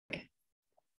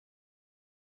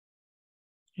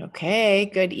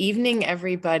Okay, good evening,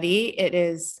 everybody. It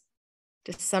is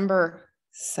December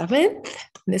 7th.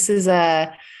 This is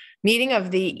a meeting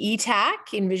of the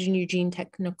EETAC, Envision Eugene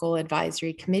Technical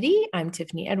Advisory Committee. I'm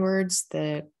Tiffany Edwards,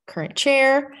 the current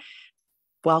chair.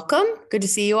 Welcome. Good to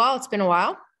see you all. It's been a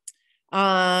while.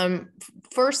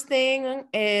 First thing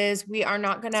is we are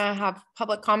not going to have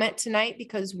public comment tonight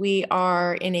because we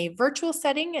are in a virtual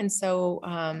setting. And so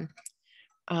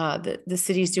the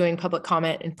city's doing public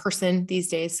comment in person these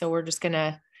days. So we're just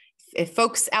gonna, if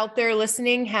folks out there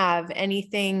listening have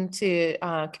anything to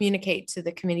communicate to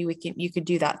the committee, you could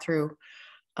do that through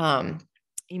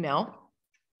email.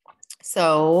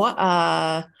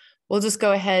 So we'll just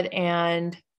go ahead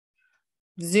and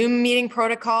Zoom meeting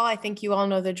protocol. I think you all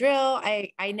know the drill.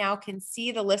 I now can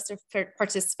see the list of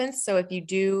participants. So if you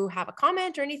do have a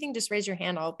comment or anything, just raise your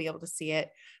hand. I'll be able to see it,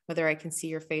 whether I can see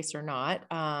your face or not.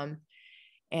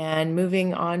 And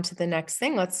moving on to the next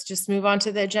thing, let's just move on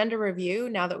to the agenda review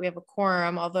now that we have a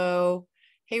quorum. Although,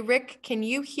 hey, Rick, can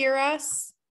you hear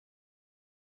us?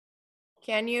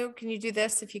 Can you do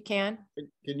this if you can?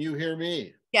 Can you hear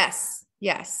me? Yes,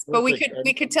 yes. Perfect. But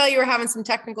we could tell you were having some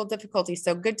technical difficulties.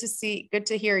 So good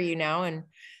to hear you now. And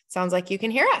sounds like you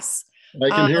can hear us. I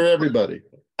can hear everybody.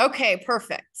 Okay,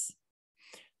 perfect.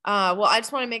 Well, I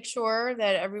just want to make sure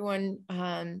that everyone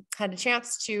had a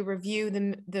chance to review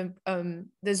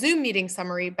the Zoom meeting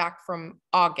summary back from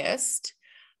August.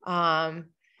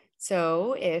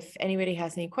 So if anybody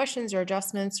has any questions or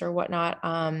adjustments or whatnot,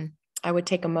 I would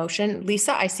take a motion.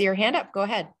 Lisa, I see your hand up. Go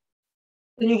ahead.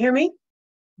 Can you hear me?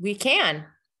 We can.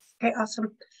 Okay,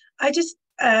 awesome. I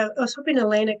was hoping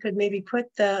Elena could maybe put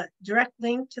the direct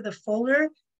link to the folder,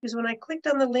 because when I clicked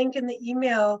on the link in the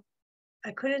email,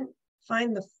 I couldn't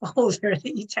find the folder,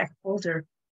 the EETAC folder.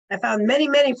 I found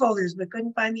many folders, but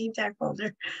couldn't find the EETAC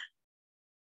folder.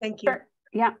 Thank you. Sure.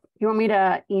 Yeah. You want me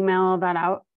to email that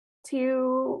out to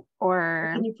you,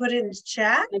 or can you put it in the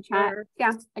chat? Or...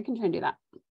 Yeah, I can try to do that.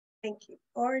 Thank you.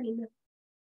 Or an email.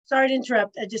 Sorry to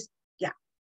interrupt. Yeah.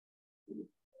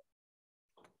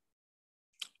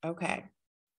 Okay.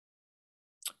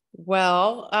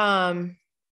 Well,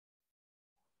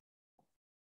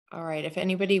 all right, if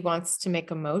anybody wants to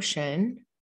make a motion.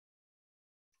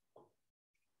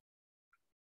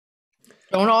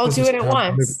 Don't all do it at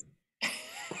once.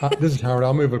 This is Howard.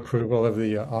 I'll move approval of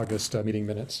the August meeting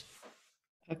minutes.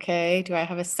 Okay, do I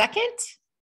have a second?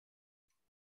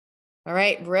 All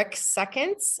right, Rick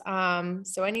seconds.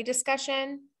 So any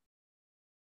discussion?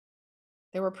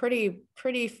 They were pretty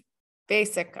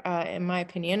basic, in my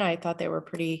opinion. I thought they were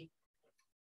pretty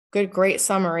good, great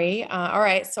summary. All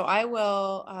right, so I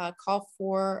will call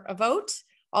for a vote.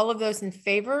 All of those in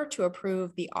favor to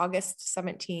approve the August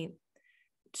 17th,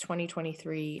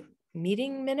 2023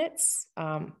 meeting minutes,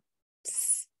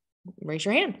 raise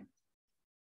your hand.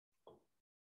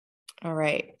 All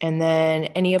right, and then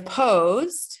any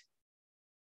opposed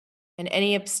and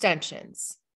any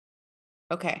abstentions?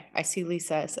 Okay, I see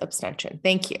Lisa's abstention.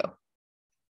 Thank you.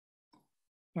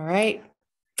 All right,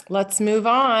 let's move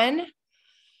on.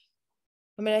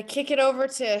 I'm going to kick it over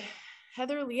to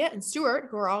Heather, Leah, and Stuart,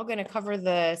 who are all going to cover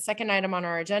the second item on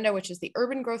our agenda, which is the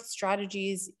Urban Growth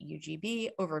Strategies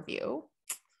UGB overview.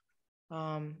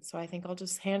 So I think I'll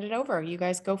just hand it over. You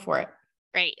guys go for it.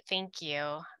 Great, thank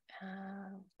you.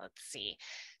 Let's see.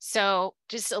 So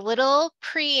just a little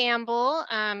preamble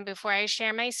before I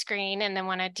share my screen, and then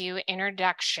want to do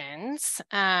introductions.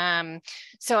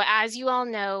 So as you all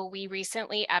know, we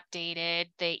recently updated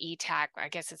the EETAC, I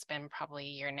guess it's been probably a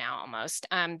year now almost,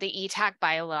 the EETAC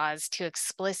bylaws to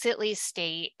explicitly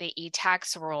state the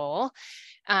EETAC's role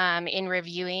in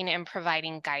reviewing and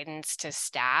providing guidance to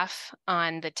staff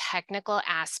on the technical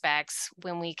aspects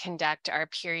when we conduct our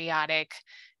periodic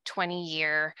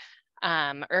 20-year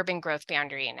urban growth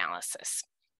boundary analysis.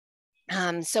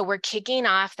 So we're kicking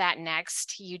off that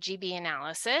next UGB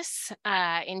analysis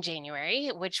in January,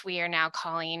 which we are now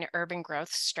calling Urban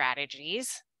Growth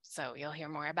Strategies. So you'll hear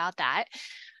more about that.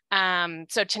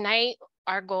 So tonight,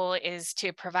 our goal is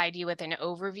to provide you with an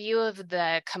overview of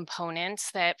the components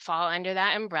that fall under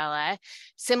that umbrella,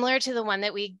 similar to the one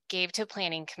that we gave to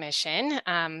Planning Commission.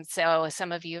 So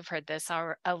some of you have heard this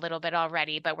a little bit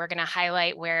already, but we're going to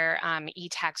highlight where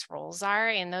EETAC's roles are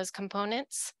in those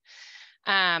components.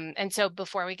 And so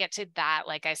before we get to that,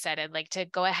 like I said, I'd like to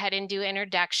go ahead and do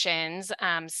introductions.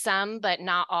 Some, but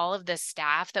not all of the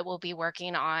staff that will be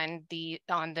working on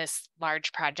this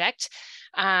large project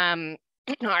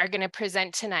are going to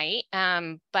present tonight,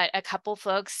 but a couple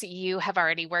folks you have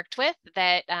already worked with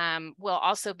that will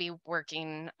also be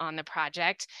working on the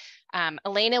project.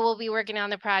 Elena will be working on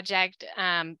the project,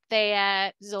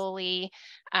 Thea, Zoli,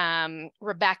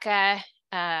 Rebecca,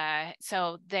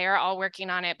 So they're all working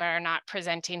on it, but are not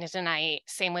presenting tonight.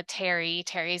 Same with Terry.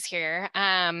 Terry's here.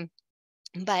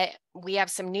 But we have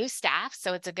some new staff,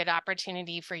 so it's a good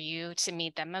opportunity for you to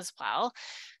meet them as well.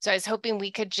 So I was hoping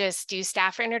we could just do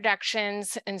staff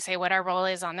introductions and say what our role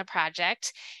is on the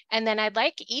project. And then I'd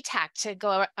like ETAC to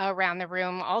go around the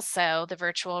room also, the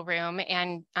virtual room,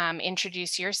 and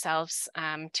introduce yourselves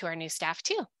to our new staff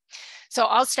too. So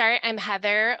I'll start. I'm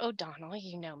Heather O'Donnell,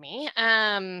 you know me.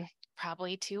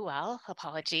 Probably too well,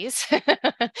 apologies.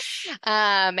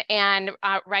 And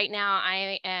right now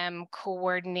I am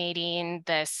coordinating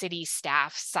the city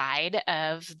staff side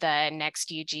of the next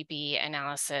UGB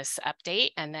analysis update.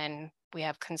 And then we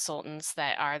have consultants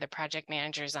that are the project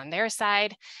managers on their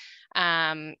side.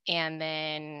 And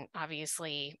then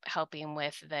obviously helping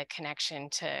with the connection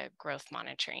to growth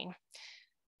monitoring.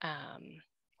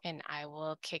 And I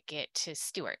will kick it to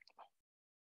Stuart.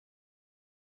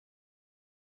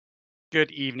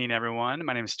 Good evening, everyone.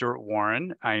 My name is Stuart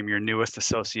Warren. I am your newest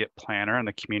associate planner on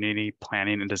the community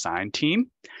planning and design team.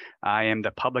 I am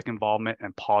the public involvement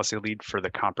and policy lead for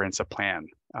the comprehensive plan,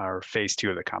 or phase 2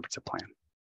 of the comprehensive plan.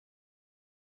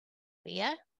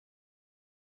 Leah?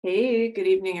 Hey, good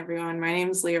evening, everyone. My name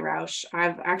is Leah Rausch.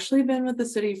 I've actually been with the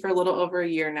city for a little over a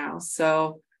year now,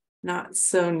 so not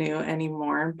so new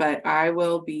anymore, but I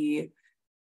will be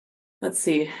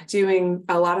doing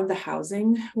a lot of the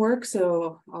housing work.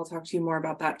 So I'll talk to you more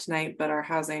about that tonight, but our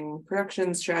housing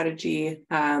production strategy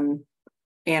and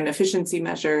efficiency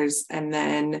measures, and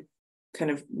then kind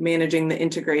of managing the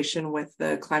integration with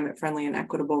the climate friendly and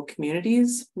equitable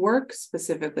communities work,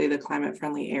 specifically the climate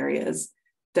friendly areas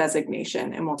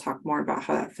designation. And we'll talk more about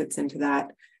how that fits into that.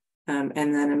 And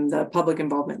then I'm the public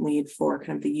involvement lead for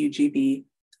kind of the UGB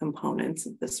components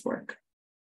of this work.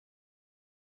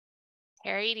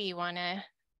 Harry, do you want to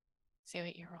say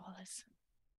what your role is?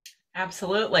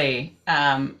 Absolutely.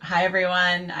 Hi,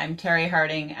 everyone. I'm Terry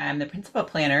Harding. I'm the principal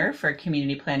planner for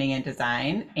community planning and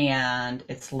design, and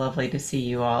it's lovely to see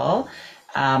you all.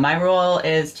 My role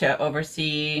is to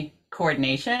oversee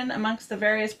coordination amongst the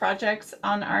various projects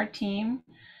on our team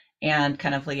and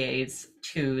kind of liaise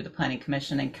to the Planning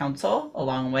Commission and Council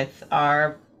along with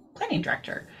our planning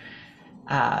director.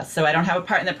 So I don't have a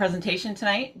part in the presentation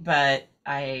tonight, but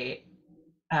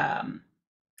I'm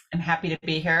happy to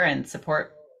be here and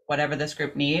support whatever this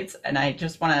group needs. And I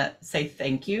just want to say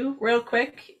thank you real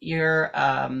quick. You're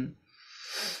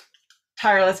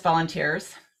tireless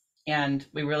volunteers, and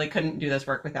we really couldn't do this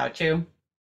work without you.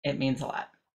 It means a lot.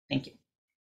 Thank you.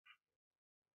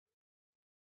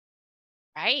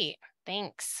 Right,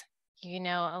 thanks. You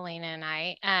know, Elena and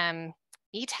I,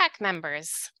 ETAC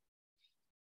members,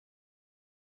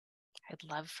 I'd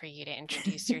love for you to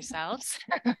introduce yourselves.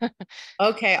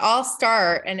 Okay, I'll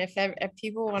start. And if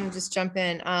people want to just jump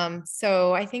in.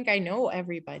 So I think I know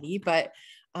everybody, but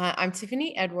I'm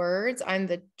Tiffany Edwards. I'm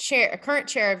the current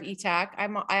chair of ETAC.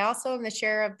 I also am the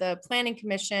chair of the Planning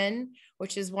Commission,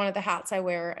 which is one of the hats I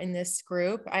wear in this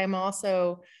group. I am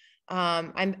also,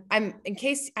 I'm in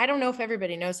case, I don't know if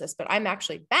everybody knows this, but I'm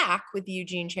actually back with the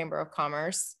Eugene Chamber of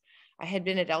Commerce. I had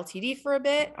been at LTD for a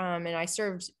bit, and I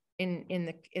served in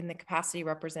the capacity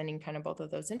representing kind of both of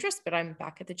those interests, but I'm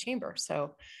back at the chamber.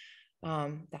 So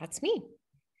that's me.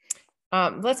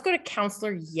 Let's go to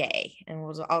Counselor Ye, and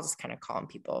I'll just kind of call on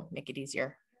people, make it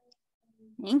easier.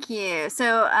 Thank you.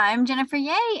 So I'm Jennifer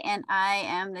Ye, and I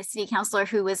am the city councilor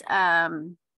who was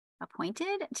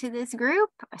appointed to this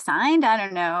group, assigned, I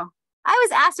don't know. I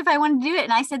was asked if I wanted to do it,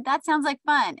 and I said, that sounds like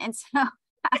fun. And so,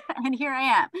 and here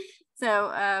I am.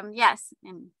 So yes.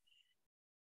 And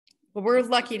well, we're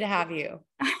lucky to have you.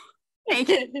 Thank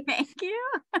you. Thank you.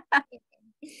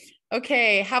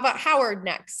 Okay, how about Howard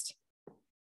next?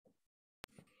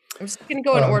 I'm just going to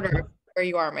go in order of where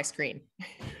you are on my screen.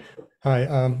 Hi,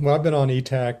 well, I've been on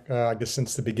ETAC, I guess,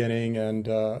 since the beginning, and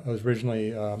I was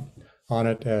originally on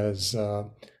it as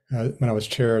when I was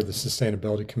chair of the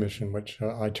Sustainability Commission, which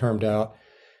I termed out.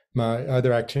 My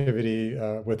other activity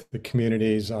with the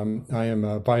communities, I am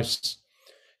a vice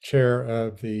chair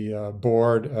of the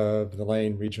board of the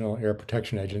Lane Regional Air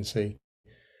Protection Agency,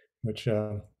 which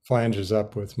flanges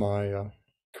up with my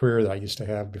career that I used to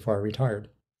have before I retired.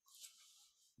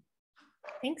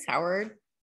 Thanks, Howard.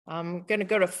 I'm going to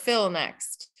go to Phil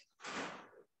next.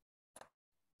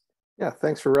 Yeah,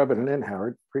 thanks for rubbing it in,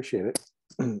 Howard. Appreciate it.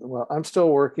 Well, I'm still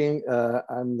working.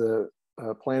 I'm the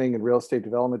Planning and Real Estate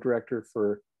Development Director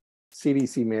for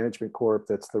CDC Management Corp.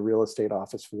 That's the real estate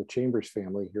office for the Chambers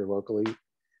family here locally.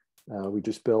 We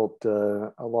just built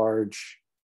a large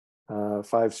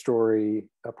 5-story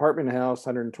apartment house,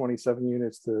 127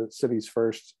 units, the city's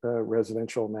first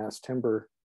residential mass timber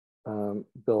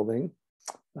building.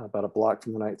 about a block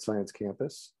from the Knight Science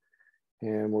campus.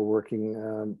 And we're working,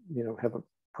 have a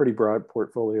pretty broad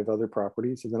portfolio of other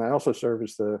properties. And then I also serve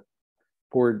as the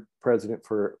board president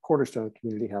for Cornerstone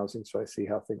Community Housing. So I see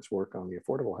how things work on the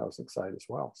affordable housing side as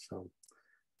well. So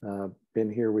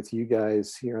been here with you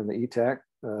guys here on the ETAC,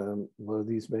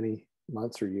 these many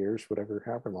months or years,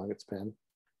 however long it's been.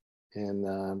 And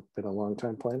been a long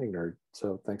time planning nerd.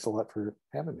 So thanks a lot for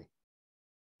having me.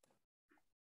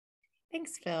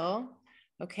 Thanks, Phil.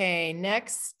 Okay,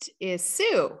 next is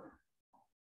Sue.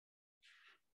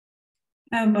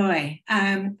 Oh boy.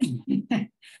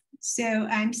 So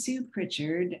I'm Sue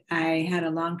Pritchard. I had a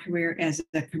long career as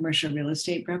a commercial real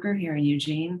estate broker here in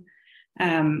Eugene.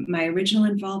 My original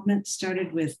involvement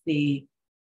started with the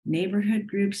neighborhood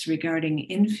groups regarding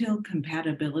infill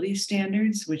compatibility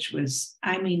standards, which was,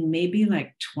 maybe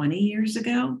like 20 years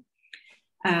ago.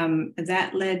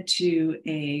 That led to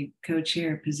a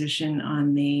co-chair position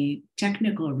on the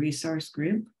technical resource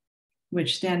group,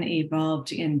 which then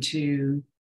evolved into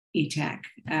ETAC.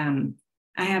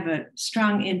 I have a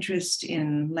strong interest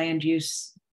in land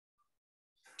use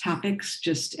topics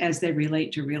just as they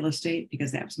relate to real estate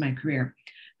because that was my career.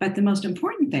 But the most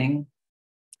important thing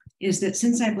is that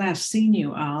since I've last seen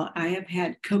you all, I have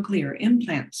had cochlear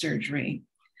implant surgery.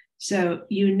 So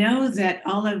you know that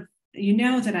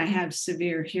I have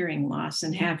severe hearing loss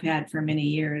and have had for many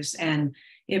years, and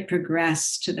it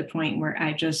progressed to the point where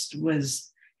I just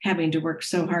was having to work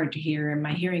so hard to hear, and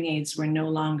my hearing aids were no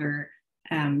longer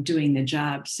doing the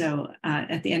job. So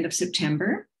at the end of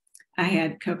September, I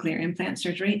had cochlear implant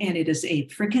surgery, and it is a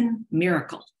freaking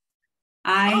miracle.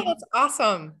 Oh, that's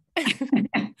awesome.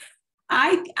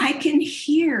 I can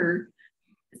hear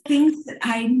things that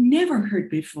I never heard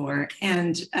before.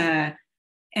 And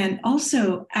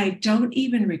also, I don't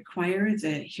even require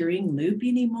the hearing loop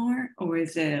anymore or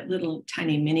the little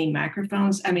tiny mini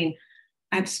microphones.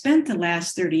 I've spent the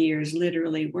last 30 years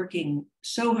literally working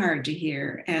so hard to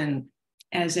hear. And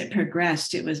as it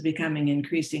progressed, it was becoming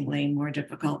increasingly more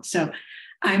difficult. So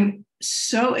I'm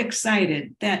so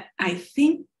excited that I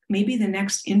think maybe the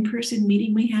next in-person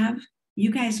meeting we have,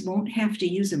 you guys won't have to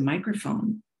use a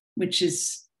microphone, which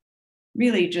is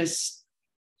really just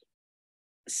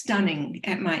stunning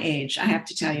at my age. I have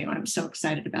to tell you, I'm so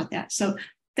excited about that. So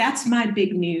that's my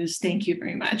big news. Thank you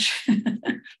very much.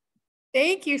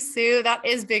 Thank you, Sue. That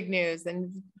is big news,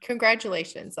 and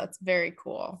congratulations. That's very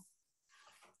cool.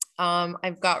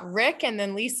 I've got Rick and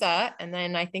then Lisa, and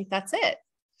then I think that's it.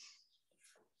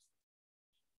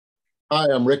 Hi,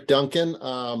 I'm Rick Duncan.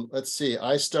 Let's see,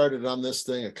 I started on this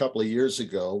thing a couple of years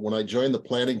ago when I joined the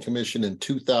Planning Commission in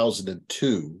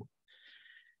 2002.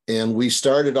 And we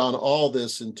started on all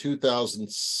this in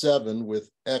 2007 with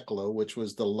ECLA, which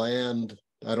was the land,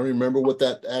 I don't remember what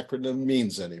that acronym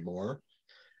means anymore.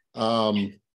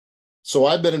 So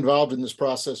I've been involved in this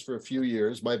process for a few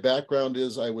years. My background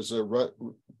is I was a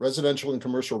residential and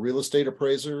commercial real estate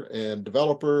appraiser and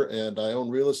developer, and I own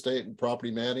real estate and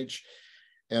property manage.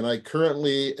 And I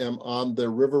currently am on the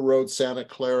River Road Santa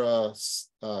Clara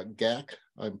GAC.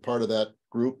 I'm part of that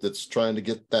group that's trying to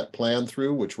get that plan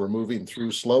through, which we're moving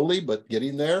through slowly, but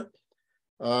getting there.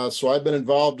 So I've been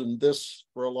involved in this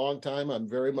for a long time. I'm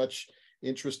very much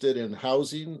interested in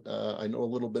housing. I know a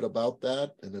little bit about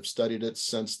that and have studied it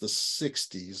since the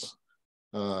 60s,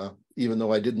 even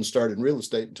though I didn't start in real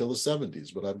estate until the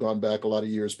 70s, but I've gone back a lot of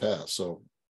years past. So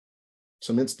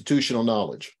some institutional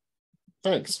knowledge.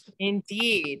 Thanks.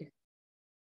 Indeed.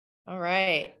 All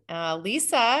right.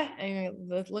 Lisa,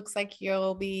 it looks like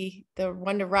you'll be the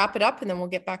one to wrap it up, and then we'll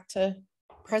get back to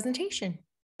presentation.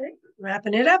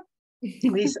 Wrapping it up.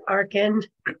 Lisa Arkin.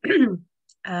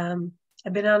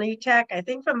 I've been on ETAC, I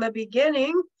think, from the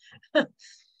beginning.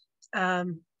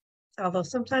 Although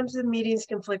sometimes the meetings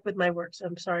conflict with my work, so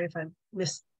I'm sorry if I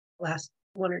missed the last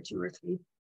one or two or three.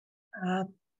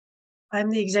 I'm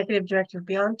the executive director of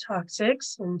Beyond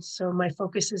Toxics, and so my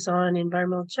focus is on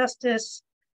environmental justice.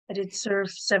 I did serve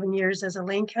 7 years as a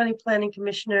Lane County Planning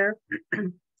Commissioner. I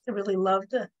really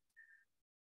loved the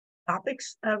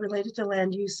topics related to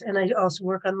land use, and I also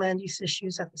work on land use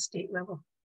issues at the state level.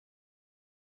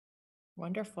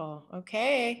 Wonderful.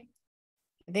 Okay.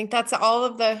 I think that's all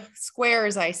of the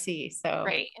squares I see. So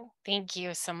great. Thank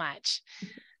you so much.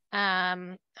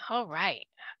 All right.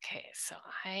 Okay, so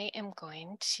I am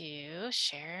going to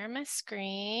share my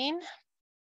screen.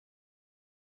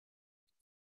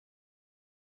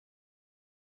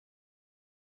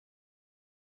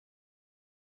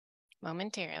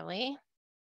 Momentarily.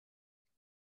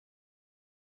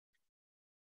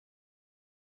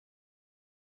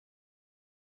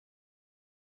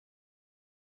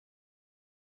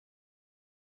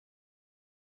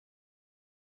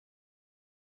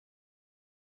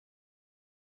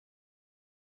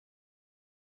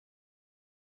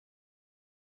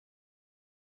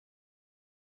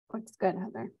 Looks good,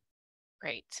 Heather.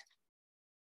 Great.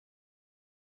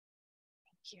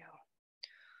 Thank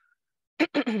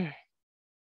you.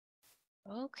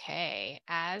 Okay,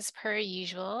 as per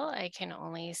usual, I can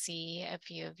only see a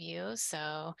few of you.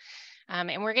 So,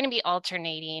 and we're going to be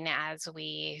alternating as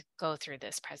we go through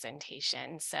this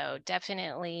presentation. So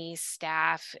definitely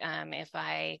staff, if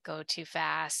I go too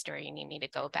fast or you need me to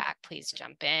go back, please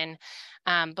jump in.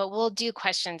 But we'll do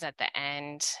questions at the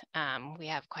end. We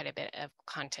have quite a bit of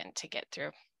content to get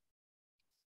through.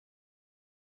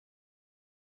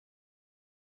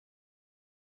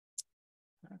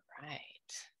 All right.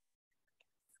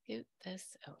 Scoot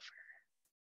this over.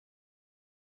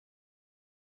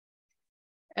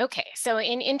 Okay, so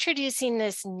in introducing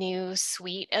this new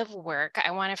suite of work,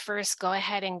 I want to first go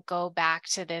ahead and go back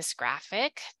to this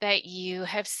graphic that you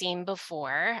have seen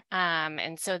before.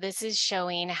 And so this is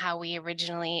showing how we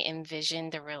originally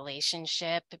envisioned the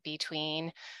relationship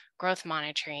between growth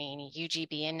monitoring,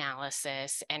 UGB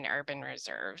analysis, and urban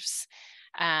reserves.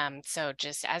 So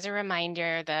just as a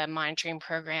reminder, the monitoring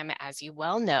program, as you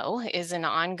well know, is an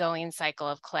ongoing cycle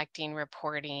of collecting,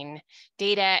 reporting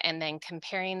data, and then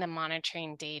comparing the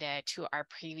monitoring data to our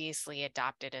previously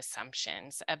adopted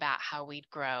assumptions about how we'd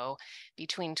grow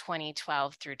between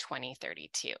 2012 through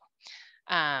 2032.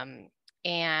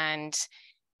 And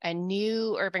a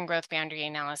new urban growth boundary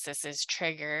analysis is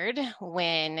triggered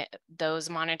when those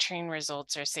monitoring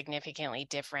results are significantly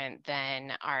different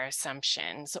than our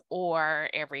assumptions, or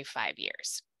every 5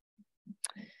 years.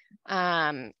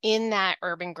 In that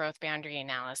urban growth boundary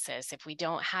analysis, if we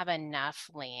don't have enough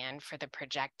land for the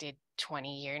projected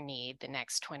 20-year need, the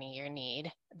next 20-year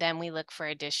need, then we look for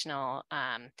additional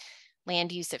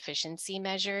land use efficiency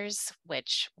measures,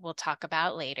 which we'll talk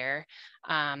about later,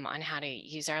 on how to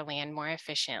use our land more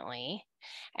efficiently.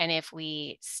 And if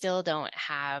we still don't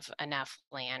have enough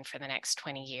land for the next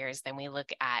 20 years, then we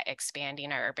look at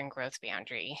expanding our urban growth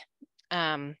boundary.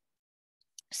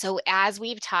 So as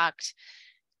we've talked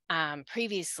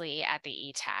previously at the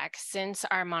EETAC, since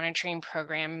our monitoring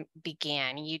program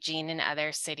began, Eugene and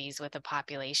other cities with a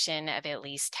population of at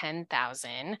least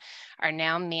 10,000 are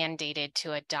now mandated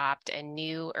to adopt a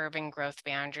new urban growth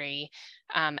boundary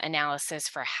analysis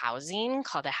for housing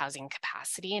called a housing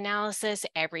capacity analysis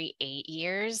every 8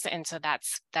 years. And so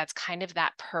that's kind of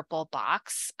that purple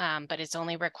box, but it's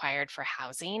only required for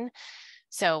housing.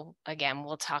 So again,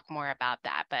 we'll talk more about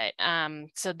that. But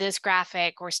so this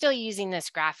graphic, we're still using this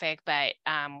graphic, but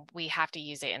we have to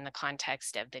use it in the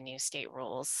context of the new state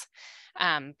rules.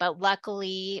 But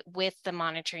luckily, with the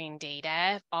monitoring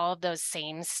data, all of those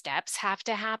same steps have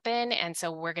to happen. And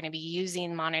so we're going to be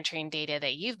using monitoring data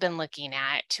that you've been looking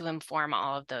at to inform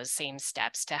all of those same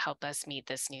steps to help us meet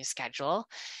this new schedule.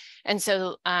 And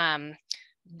so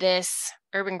this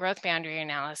urban growth boundary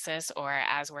analysis, or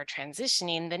as we're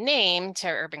transitioning the name to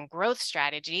urban growth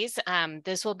strategies,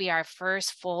 this will be our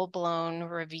first full-blown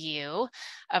review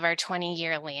of our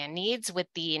 20-year land needs with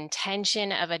the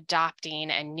intention of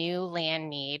adopting a new land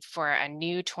need for a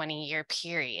new 20-year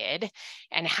period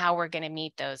and how we're going to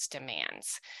meet those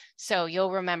demands. So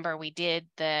you'll remember we did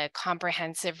the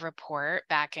comprehensive report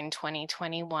back in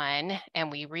 2021,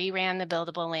 and we reran the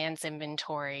buildable lands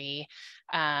inventory.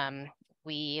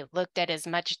 We looked at as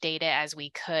much data as we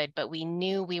could, but we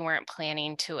knew we weren't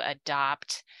planning to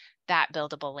adopt that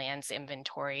buildable lands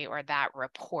inventory or that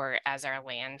report as our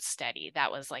land study.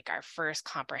 That was like our first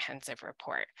comprehensive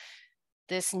report.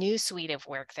 This new suite of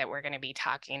work that we're going to be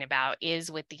talking about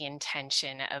is with the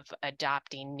intention of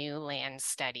adopting new land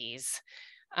studies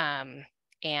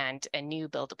and a new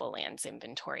buildable lands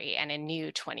inventory and a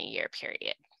new 20-year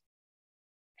period.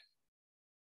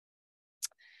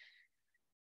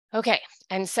 Okay,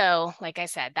 and so, like I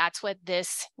said, that's what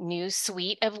this new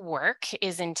suite of work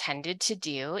is intended to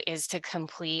do, is to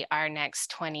complete our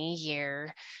next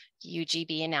 20-year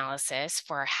UGB analysis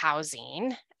for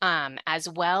housing, as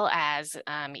well as,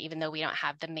 even though we don't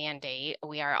have the mandate,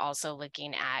 we are also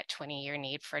looking at 20-year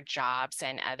need for jobs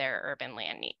and other urban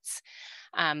land needs.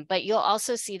 But you'll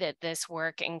also see that this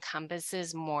work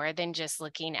encompasses more than just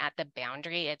looking at the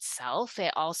boundary itself.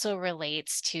 It also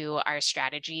relates to our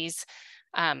strategies.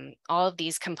 All of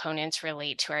these components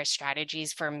relate to our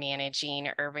strategies for managing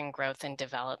urban growth and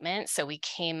development. So we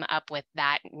came up with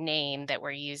that name that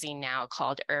we're using now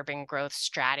called Urban Growth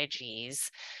Strategies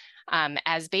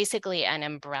as basically an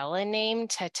umbrella name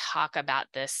to talk about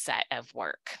this set of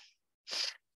work.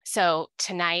 So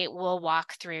tonight we'll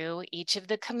walk through each of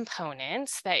the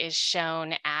components that is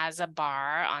shown as a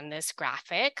bar on this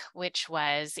graphic, which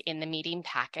was in the meeting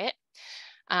packet.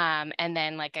 And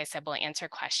then, like I said, we'll answer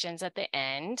questions at the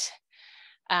end.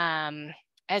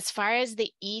 As far as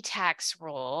the ETAC's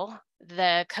role,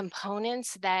 the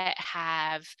components that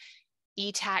have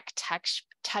ETAC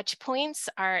touch points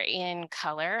are in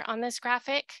color on this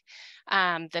graphic.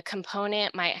 The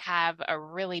component might have a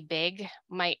really big,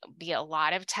 might be a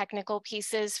lot of technical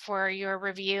pieces for your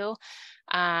review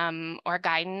or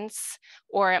guidance,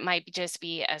 or it might just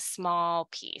be a small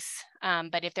piece.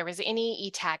 But if there was any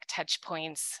ETAC touch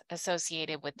points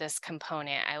associated with this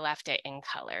component, I left it in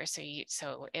color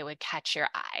so it would catch your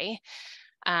eye.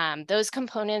 Those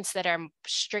components that are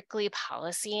strictly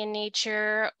policy in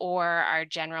nature or are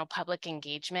general public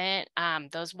engagement,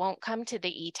 those won't come to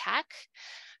the ETAC.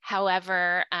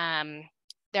 However,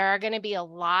 there are going to be a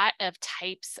lot of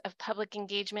types of public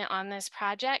engagement on this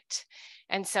project.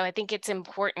 And so I think it's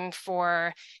important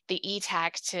for the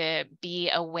ETAC to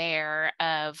be aware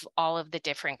of all of the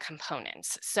different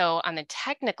components. So on the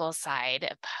technical side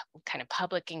of kind of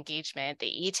public engagement, the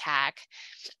ETAC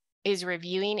is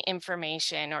reviewing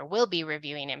information or will be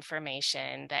reviewing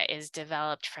information that is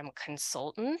developed from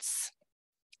consultants.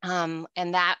 And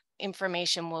that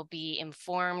information will be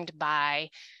informed by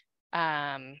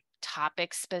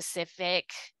topic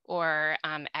specific or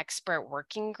expert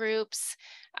working groups.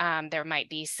 There might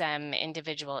be some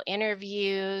individual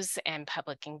interviews and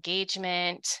public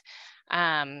engagement.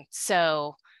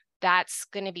 So that's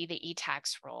going to be the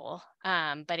ETAC's role.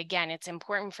 But again, it's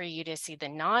important for you to see the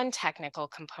non-technical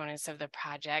components of the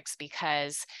projects,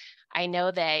 because I know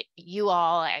that you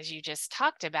all, as you just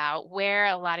talked about, wear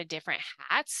a lot of different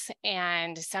hats.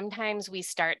 And sometimes we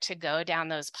start to go down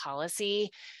those policy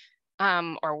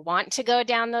or want to go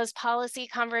down those policy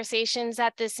conversations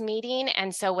at this meeting.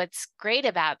 And so what's great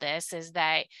about this is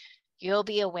that you'll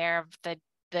be aware of the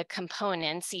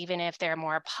components, even if they're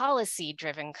more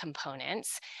policy-driven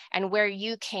components, and where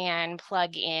you can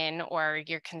plug in, or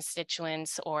your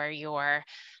constituents or your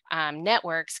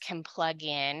networks can plug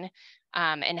in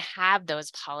and have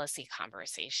those policy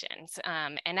conversations.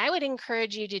 And I would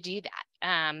encourage you to do that.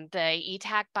 The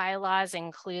ETAC bylaws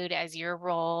include as your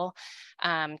role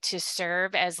to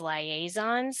serve as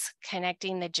liaisons,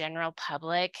 connecting the general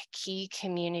public, key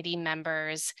community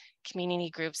members, community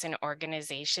groups and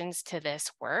organizations to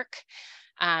this work,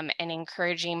 and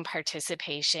encouraging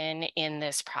participation in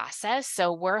this process.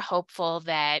 So we're hopeful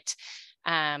that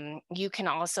you can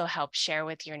also help share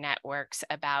with your networks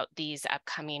about this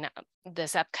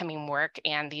upcoming work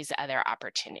and these other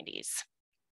opportunities.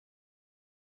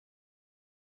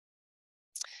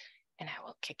 And I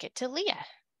will kick it to Leah.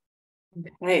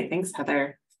 Okay, thanks,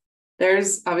 Heather.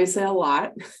 There's obviously a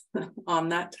lot on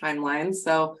that timeline,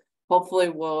 so hopefully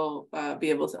we'll be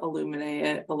able to illuminate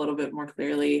it a little bit more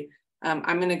clearly.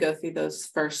 I'm going to go through those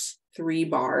first 3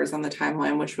 bars on the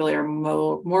timeline, which really are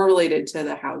more related to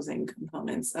the housing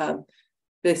components of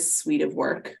this suite of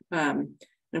work. And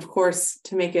of course,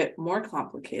 to make it more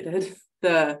complicated,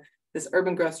 this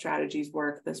urban growth strategies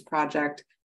work, this project,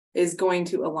 is going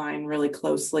to align really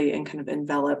closely and kind of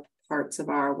envelop parts of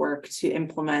our work to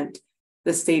implement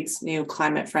the state's new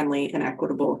climate-friendly and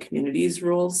equitable communities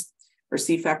rules, or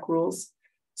CFEC rules.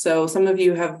 So some of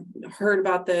you have heard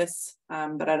about this,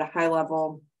 but at a high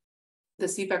level, the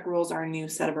CFEC rules are a new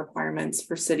set of requirements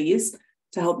for cities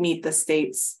to help meet the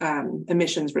state's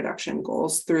emissions reduction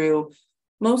goals through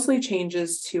mostly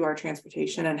changes to our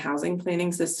transportation and housing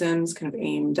planning systems, kind of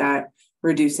aimed at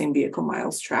reducing vehicle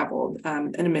miles traveled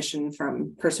and emission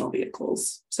from personal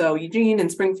vehicles. So Eugene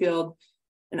and Springfield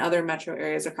and other metro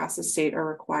areas across the state are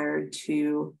required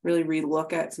to really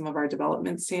relook at some of our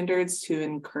development standards to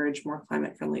encourage more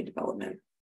climate-friendly development.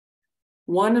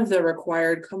 One of the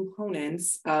required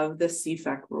components of the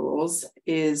CFEC rules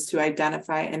is to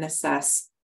identify and assess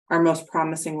our most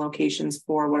promising locations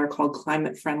for what are called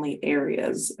climate-friendly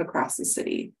areas across the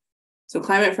city. So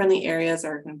climate-friendly areas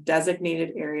are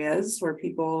designated areas where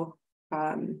people,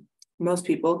 most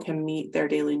people can meet their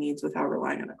daily needs without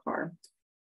relying on a car.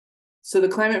 So the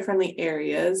climate-friendly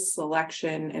areas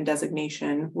selection and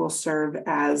designation will serve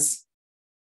as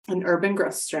an urban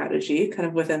growth strategy, kind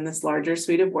of within this larger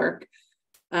suite of work.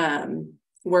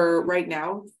 We're right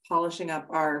now polishing up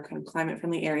our kind of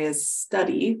climate-friendly areas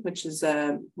study, which is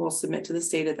we'll submit to the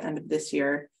state at the end of this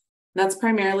year. And that's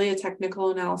primarily a technical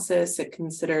analysis. It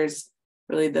considers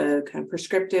really the kind of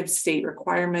prescriptive state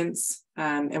requirements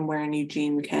and where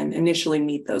Eugene can initially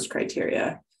meet those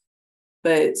criteria.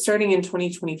 But starting in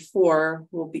 2024,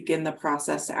 we'll begin the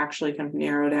process to actually kind of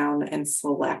narrow down and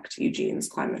select Eugene's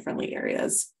climate-friendly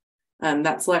areas.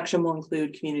 That selection will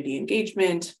include community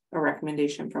engagement, a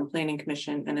recommendation from Planning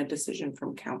Commission, and a decision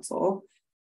from Council.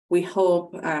 We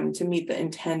hope to meet the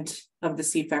intent of the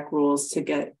CFEC rules to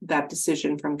get that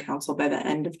decision from Council by the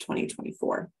end of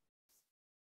 2024.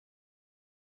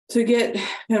 To get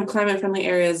climate-friendly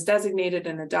areas designated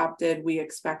and adopted, we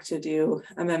expect to do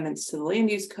amendments to the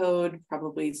land use code,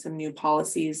 probably some new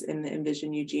policies in the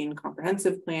Envision Eugene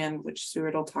comprehensive plan, which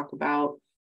Stuart will talk about,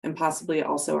 and possibly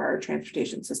also our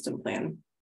transportation system plan.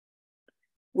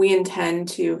 We intend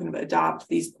to kind of adopt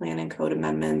these plan and code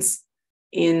amendments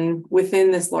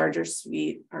within this larger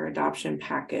suite or adoption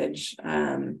package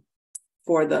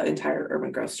for the entire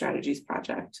urban growth strategies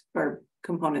project or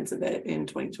components of it in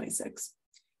 2026.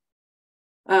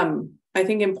 I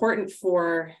think important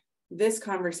for this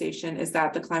conversation is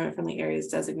that the climate friendly areas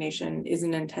designation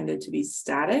isn't intended to be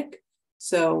static.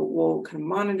 So we'll kind of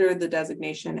monitor the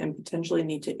designation and potentially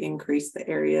need to increase the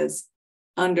areas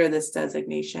under this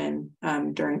designation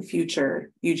during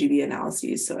future UGB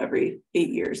analyses. So every 8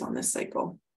 years on this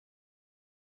cycle.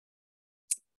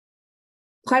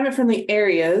 Climate friendly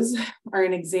areas are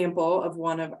an example of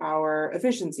one of our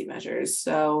efficiency measures.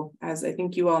 So as I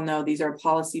think you all know, these are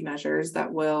policy measures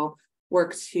that will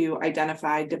work to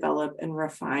identify, develop, and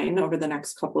refine over the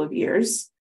next couple of years.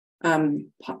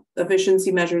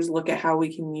 Efficiency measures look at how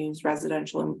we can use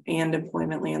residential and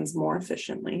employment lands more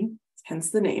efficiently,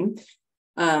 hence the name.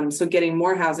 So getting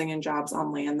more housing and jobs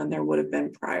on land than there would have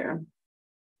been prior.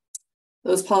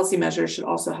 Those policy measures should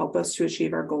also help us to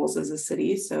achieve our goals as a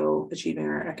city. So achieving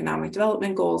our economic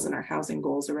development goals and our housing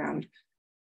goals around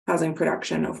housing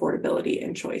production, affordability,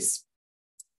 and choice.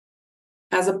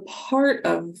 As a part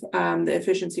of the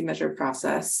efficiency measure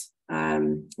process,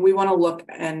 we want to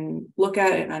look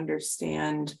at and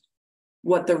understand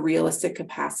what the realistic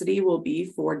capacity will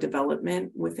be for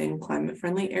development within climate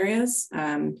friendly areas,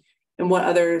 and what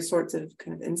other sorts of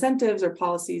kind of incentives or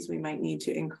policies we might need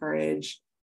to encourage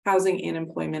housing and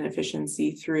employment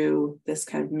efficiency through this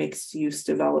kind of mixed use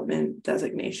development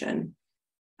designation.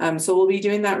 So we'll be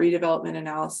doing that redevelopment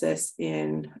analysis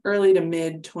in early to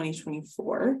mid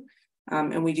 2024.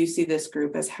 And we do see this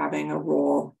group as having a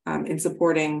role in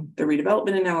supporting the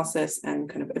redevelopment analysis and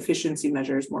kind of efficiency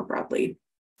measures more broadly.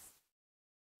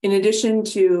 In addition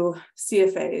to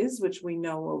CFAs, which we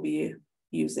know we'll be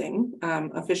using,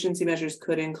 efficiency measures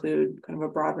could include kind of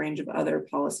a broad range of other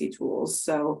policy tools.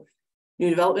 So new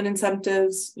development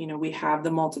incentives, we have the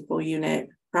multiple unit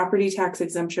property tax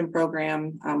exemption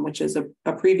program, which is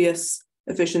a previous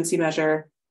efficiency measure.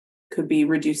 Could be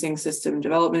reducing system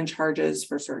development charges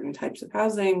for certain types of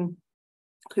housing,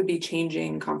 could be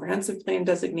changing comprehensive plan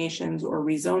designations or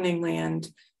rezoning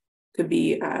land, could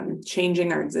be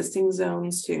changing our existing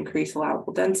zones to increase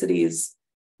allowable densities,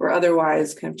 or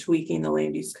otherwise kind of tweaking the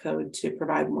land use code to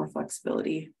provide more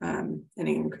flexibility and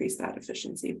increase that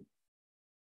efficiency.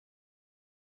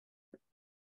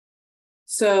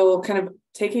 So kind of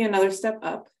taking another step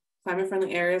up, climate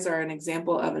friendly areas are an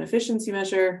example of an efficiency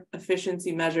measure.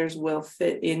 Efficiency measures will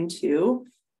fit into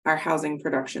our housing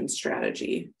production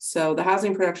strategy. So the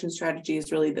housing production strategy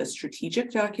is really the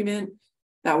strategic document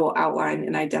that will outline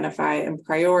and identify and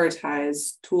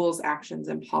prioritize tools, actions,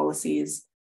 and policies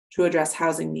to address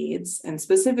housing needs and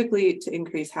specifically to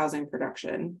increase housing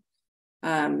production.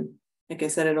 Like I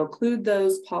said, it'll include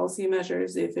those policy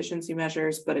measures, the efficiency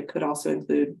measures, but it could also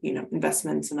include,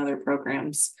 investments and other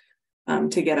programs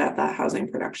to get at that housing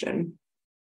production.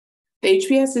 The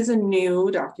HPS is a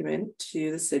new document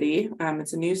to the city.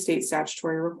 It's a new state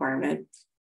statutory requirement,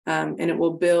 and it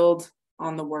will build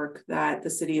on the work that the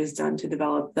city has done to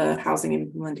develop the Housing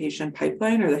Implementation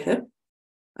Pipeline, or the HIP,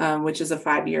 which is a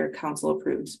 5-year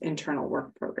council-approved internal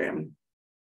work program.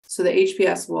 So the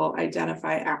HPS will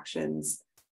identify actions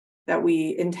that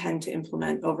we intend to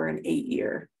implement over an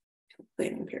 8-year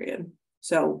planning period.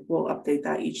 So we'll update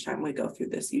that each time we go through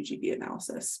this UGB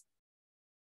analysis.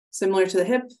 Similar to the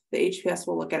HIP, the HPS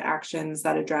will look at actions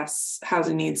that address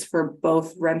housing needs for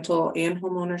both rental and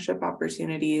home ownership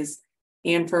opportunities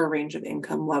and for a range of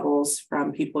income levels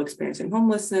from people experiencing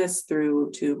homelessness through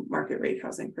to market rate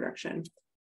housing production.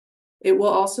 It will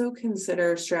also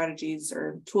consider strategies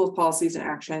or tools, policies, and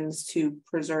actions to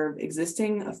preserve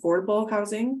existing affordable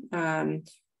housing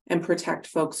and protect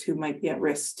folks who might be at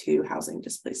risk to housing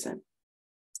displacement.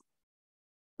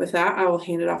 With that, I will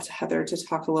hand it off to Heather to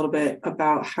talk a little bit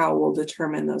about how we'll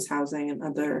determine those housing and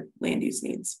other land use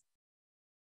needs.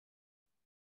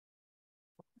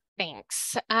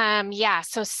 Thanks. Yeah,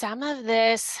 so some of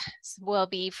this will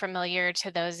be familiar to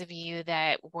those of you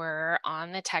that were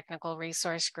on the technical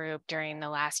resource group during the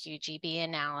last UGB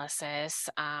analysis,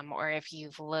 or if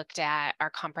you've looked at our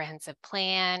comprehensive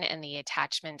plan and the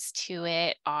attachments to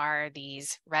it are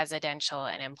these residential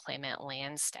and employment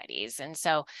land studies. And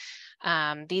so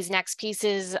these next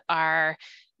pieces are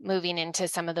moving into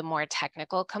some of the more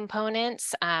technical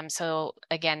components. So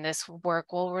again, this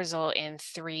work will result in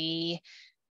three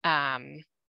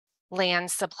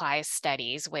land supply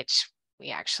studies, which we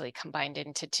actually combined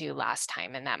into 2 last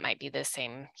time, and that might be the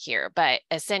same here, but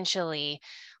essentially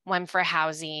 1 for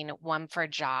housing, 1 for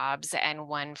jobs, and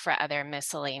 1 for other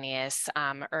miscellaneous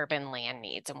urban land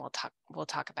needs. And we'll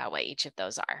talk about what each of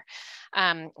those are.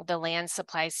 The land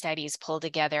supply studies pull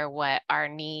together what our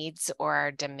needs or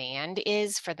our demand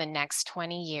is for the next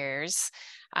 20 years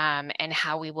and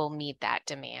how we will meet that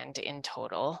demand in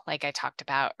total. Like I talked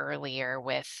about earlier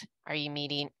with, are you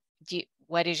meeting,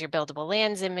 what is your buildable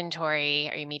lands inventory?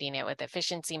 Are you meeting it with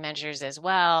efficiency measures as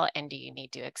well? And do you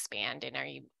need to expand? And are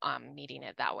you meeting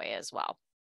it that way as well?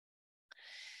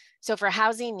 So for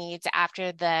housing needs,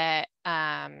 after the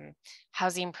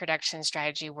housing production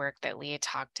strategy work that Leah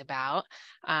talked about,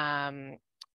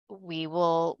 we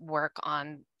will work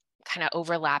on kind of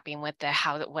overlapping with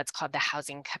what's called the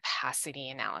housing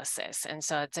capacity analysis. And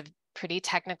so it's a pretty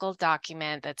technical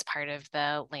document that's part of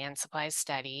the land supply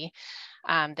study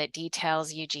that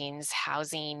details Eugene's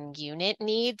housing unit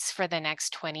needs for the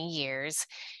next 20 years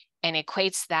and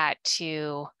equates that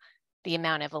to the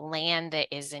amount of land that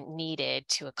isn't needed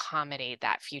to accommodate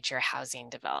that future housing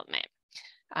development.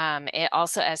 It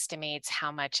also estimates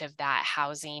how much of that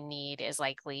housing need is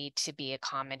likely to be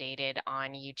accommodated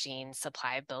on Eugene's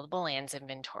supply of buildable lands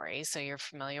inventory. So you're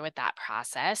familiar with that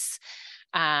process.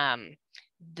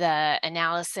 The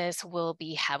analysis will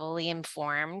be heavily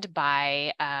informed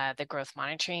by the growth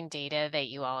monitoring data that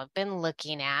you all have been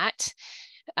looking at.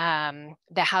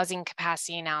 The housing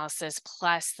capacity analysis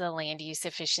plus the land use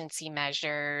efficiency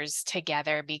measures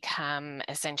together become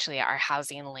essentially our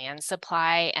housing land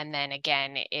supply. And then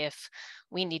again, if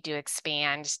we need to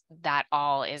expand, that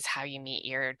all is how you meet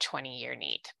your 20-year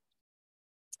need.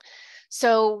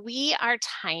 So we are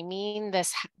timing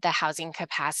the housing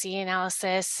capacity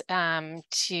analysis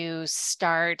to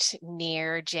start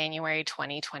near January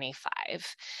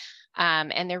 2025.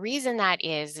 And the reason that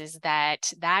is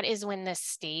that is when the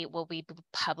state will be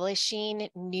publishing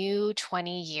new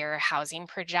 20-year housing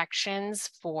projections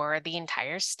for the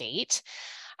entire state,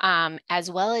 as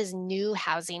well as new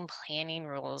housing planning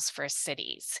rules for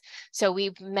cities. So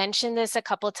we've mentioned this a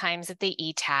couple of times at the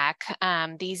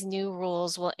EETAC. These new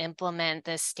rules will implement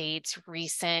the state's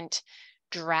recent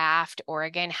draft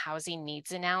Oregon housing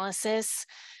needs analysis.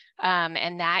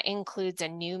 And that includes a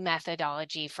new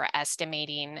methodology for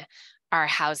estimating our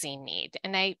housing need.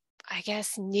 And I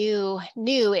guess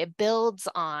it builds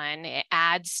on, it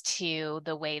adds to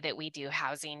the way that we do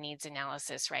housing needs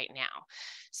analysis right now.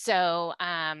 So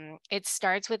it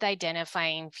starts with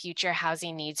identifying future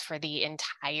housing needs for the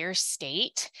entire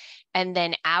state and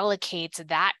then allocates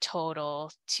that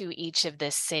total to each of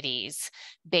the cities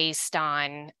based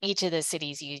on each of the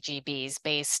cities' UGBs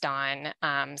based on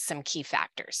some key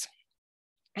factors.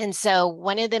 And so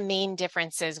one of the main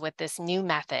differences with this new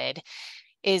method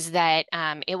is that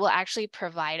it will actually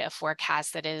provide a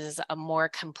forecast that is a more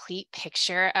complete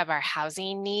picture of our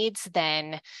housing needs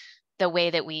than the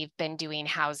way that we've been doing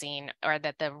housing, or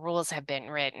that the rules have been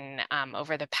written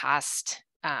over the past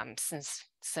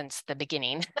since the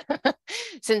beginning,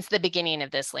 since the beginning of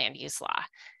this land use law.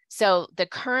 So the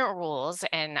current rules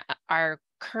and our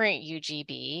current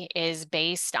UGB is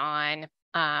based on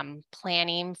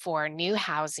planning for new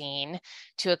housing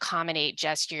to accommodate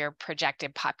just your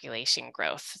projected population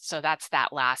growth. So that's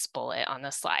that last bullet on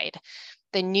the slide.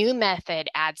 The new method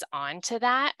adds on to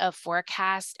that a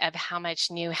forecast of how much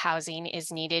new housing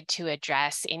is needed to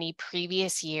address any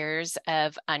previous years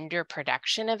of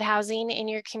underproduction of housing in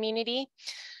your community,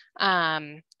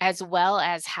 as well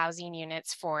as housing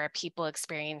units for people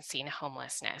experiencing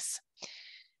homelessness.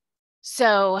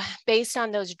 So based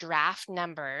on those draft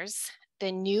numbers,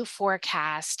 the new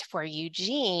forecast for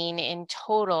Eugene in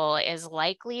total is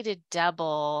likely to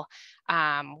double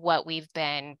what we've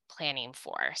been planning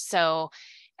for. So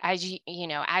as you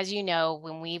know,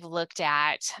 when we've looked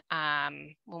at,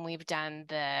 when we've done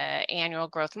the annual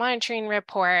growth monitoring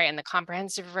report and the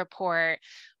comprehensive report,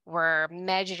 we're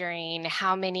measuring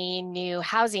how many new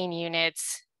housing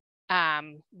units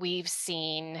we've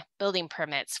seen building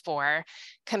permits for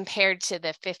compared to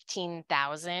the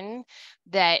 15,000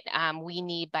 that we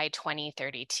need by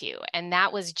 2032. And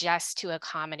that was just to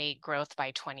accommodate growth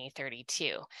by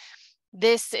 2032.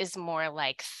 This is more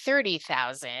like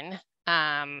 30,000.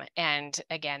 And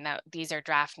again, these are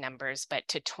draft numbers, but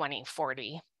to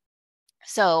 2040.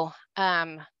 So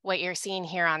what you're seeing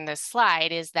here on this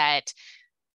slide is that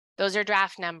those are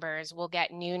draft numbers. We'll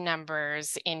get new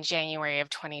numbers in January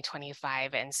of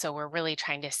 2025. And so we're really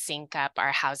trying to sync up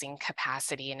our housing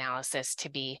capacity analysis to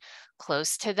be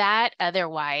close to that.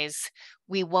 Otherwise,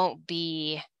 we won't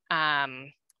be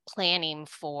planning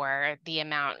for the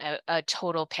amount of a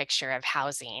total picture of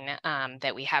housing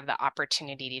that we have the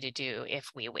opportunity to do if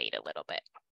we wait a little bit.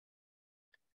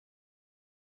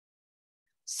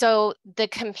 So the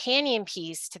companion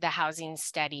piece to the housing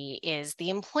study is the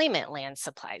employment land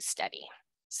supply study.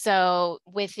 So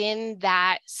within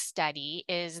that study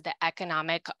is the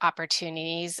economic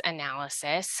opportunities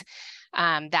analysis.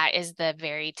 That is the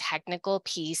very technical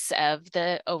piece of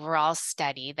the overall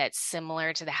study that's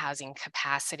similar to the housing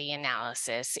capacity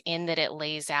analysis in that it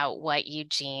lays out what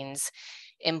Eugene's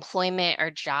employment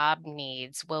or job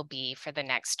needs will be for the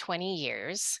next 20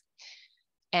 years.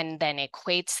 And then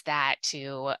equates that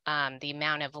to the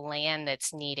amount of land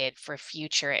that's needed for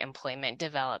future employment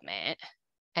development,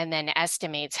 and then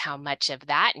estimates how much of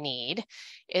that need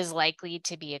is likely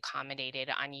to be accommodated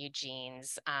on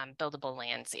Eugene's buildable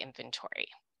lands inventory.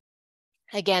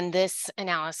 Again, this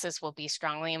analysis will be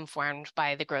strongly informed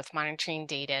by the growth monitoring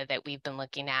data that we've been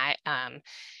looking at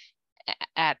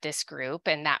this group,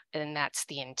 and that's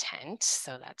the intent,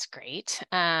 so that's great.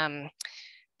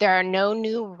 There are no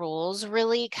new rules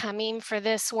really coming for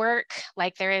this work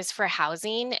like there is for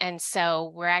housing. And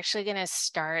so we're actually going to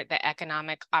start the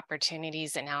economic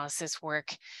opportunities analysis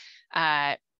work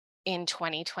in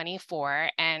 2024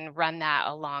 and run that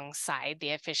alongside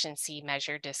the efficiency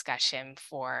measure discussion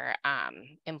for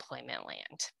employment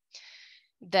land.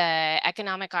 The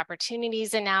economic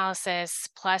opportunities analysis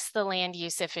plus the land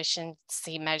use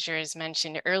efficiency measures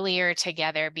mentioned earlier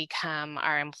together become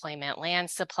our employment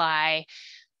land supply,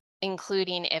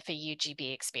 including if a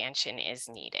UGB expansion is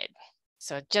needed.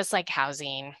 So just like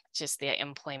housing, just the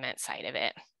employment side of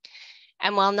it.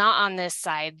 And while not on this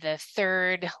side, the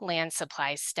third land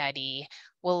supply study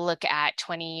will look at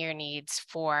 20-year needs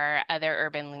for other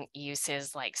urban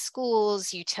uses like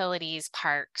schools, utilities,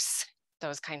 parks,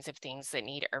 those kinds of things that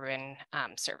need urban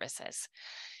services.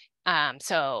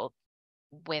 So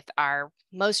with our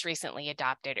most recently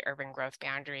adopted urban growth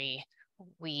boundary,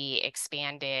 we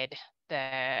expanded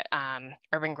the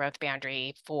urban growth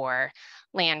boundary for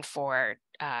land for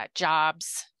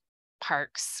jobs,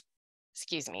 parks,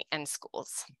 and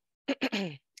schools.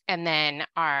 And then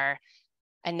our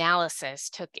analysis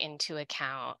took into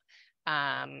account,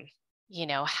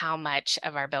 how much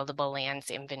of our buildable lands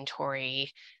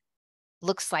inventory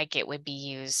looks like it would be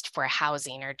used for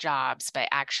housing or jobs, but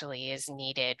actually is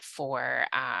needed for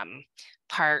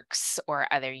parks or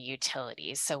other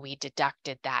utilities. So we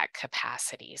deducted that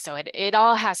capacity. So it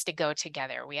all has to go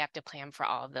together. We have to plan for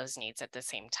all of those needs at the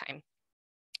same time,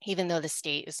 even though the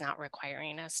state is not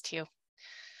requiring us to.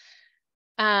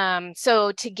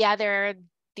 So together,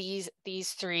 these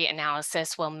three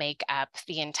analyses will make up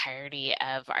the entirety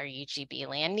of our UGB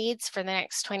land needs for the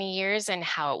next 20 years and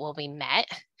how it will be met.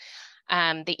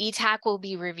 The EETAC will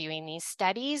be reviewing these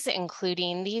studies,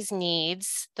 including these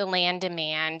needs, the land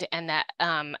demand, and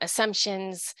the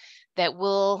assumptions that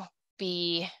will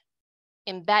be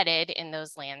embedded in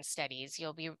those land studies.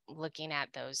 You'll be looking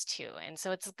at those too. And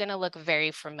so it's going to look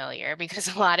very familiar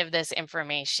because a lot of this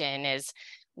information is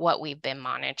what we've been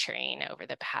monitoring over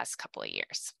the past couple of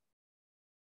years.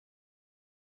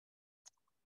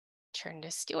 Turn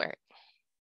to Stuart.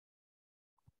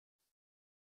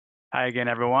 Hi again,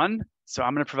 everyone. So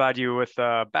I'm going to provide you with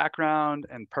a background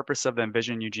and purpose of the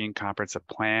Envision Eugene Comprehensive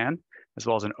Plan, as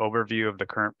well as an overview of the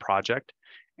current project,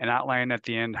 and outline at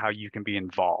the end how you can be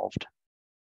involved.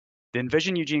 The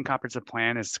Envision Eugene Comprehensive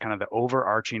Plan is kind of the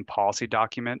overarching policy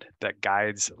document that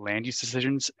guides land use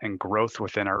decisions and growth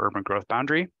within our urban growth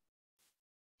boundary.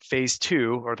 Phase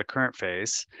 2, or the current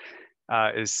phase,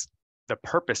 is the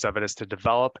purpose of it is to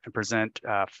develop and present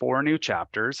 4 new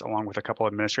chapters, along with a couple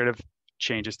of administrative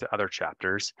changes to other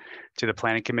chapters, to the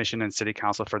Planning Commission and City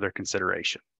Council for their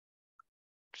consideration.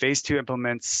 Phase 2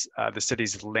 implements the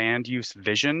city's land use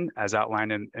vision as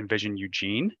outlined in Envision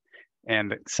Eugene,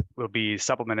 and will be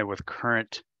supplemented with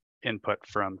current input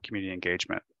from community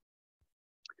engagement.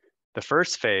 The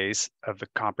first phase of the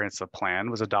comprehensive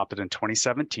plan was adopted in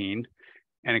 2017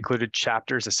 and included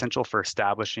chapters essential for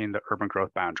establishing the urban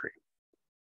growth boundary.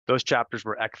 Those chapters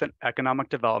were economic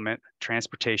development,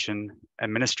 transportation,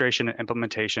 administration and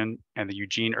implementation, and the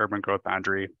Eugene urban growth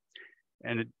boundary,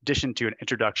 in addition to an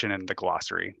introduction and the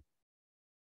glossary.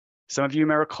 Some of you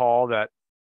may recall that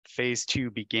Phase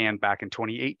 2 began back in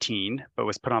 2018, but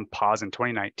was put on pause in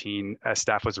 2019 as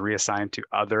staff was reassigned to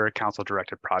other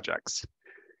council-directed projects.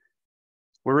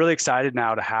 We're really excited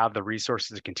now to have the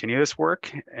resources to continue this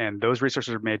work, and those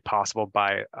resources are made possible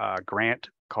by a grant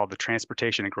called the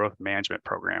Transportation and Growth Management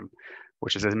Program,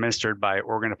 which is administered by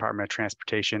Oregon Department of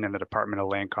Transportation and the Department of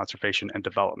Land Conservation and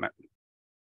Development.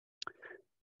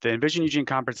 The Envision Eugene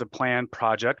Comprehensive Plan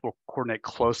project will coordinate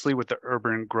closely with the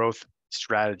Urban Growth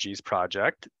Strategies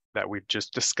project that we've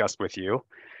just discussed with you,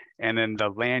 and then the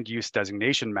Land Use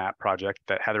Designation Map project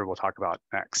that Heather will talk about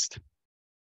next.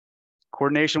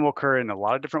 Coordination will occur in a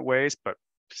lot of different ways, but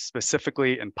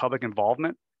specifically in public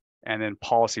involvement and then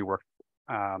policy work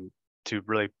to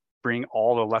really bring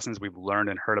all the lessons we've learned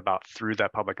and heard about through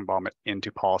that public involvement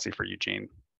into policy for Eugene.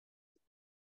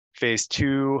 Phase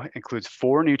 2 includes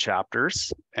 4 new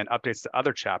chapters and updates to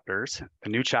other chapters. The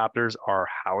new chapters are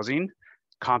housing,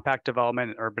 compact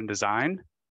development and urban design,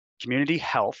 community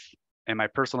health, and my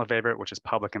personal favorite, which is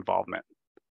public involvement.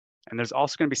 And there's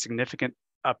also going to be significant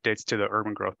updates to the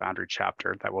urban growth boundary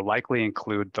chapter that will likely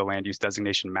include the land use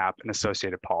designation map and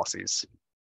associated policies.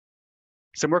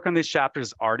 Some work on these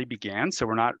chapters already began, so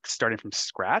we're not starting from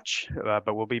scratch,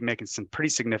 but we'll be making some pretty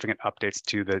significant updates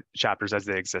to the chapters as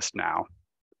they exist now.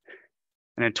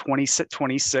 And in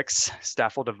 2026,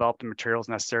 staff will develop the materials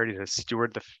necessary to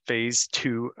steward the phase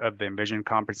 2 of the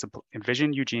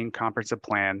Envision Eugene Comprehensive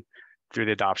Plan through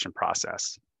the adoption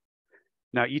process.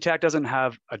 Now, ETAC doesn't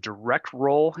have a direct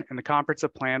role in the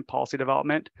comprehensive plan policy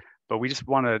development, but we just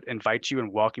want to invite you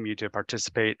and welcome you to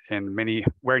participate in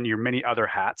wearing your many other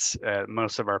hats at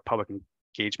most of our public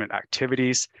engagement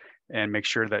activities, and make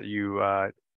sure that you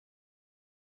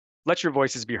let your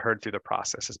voices be heard through the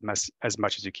process as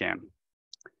much as you can.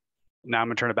 Now I'm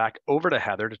going to turn it back over to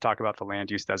Heather to talk about the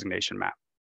land use designation map.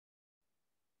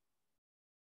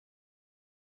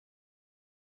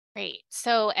 Great.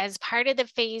 So as part of the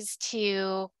phase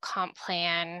 2 comp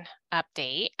plan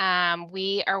update,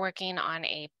 we are working on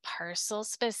a parcel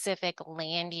specific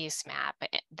land use map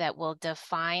that will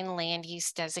define land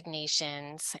use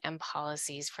designations and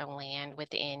policies for land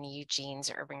within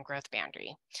Eugene's urban growth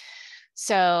boundary.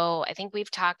 So I think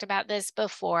we've talked about this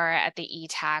before at the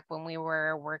ETAC when we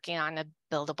were working on a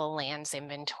buildable lands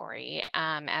inventory.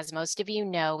 As most of you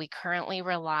know, we currently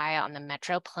rely on the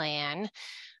Metro Plan,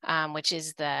 which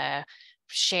is the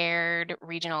shared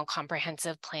regional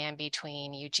comprehensive plan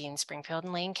between Eugene, Springfield,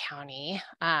 and Lane County.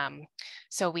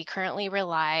 So we currently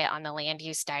rely on the land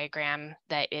use diagram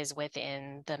that is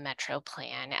within the Metro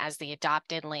Plan as the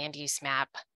adopted land use map,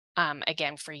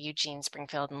 again, for Eugene,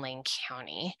 Springfield, and Lane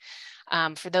County,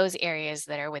 for those areas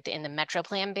that are within the Metro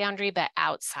Plan boundary, but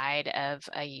outside of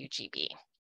a UGB.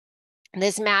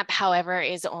 This map, however,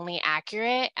 is only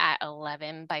accurate at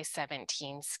 11 by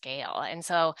 17 scale. And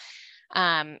so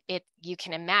you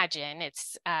can imagine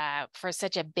it's for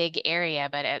such a big area,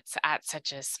 but it's at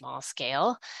such a small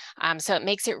scale. So it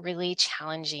makes it really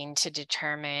challenging to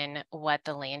determine what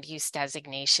the land use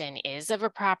designation is of a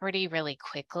property really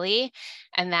quickly.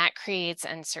 And that creates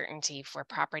uncertainty for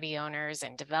property owners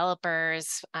and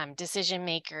developers, decision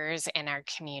makers, and our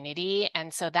community.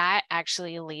 And so that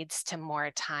actually leads to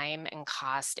more time and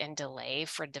cost and delay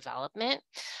for development.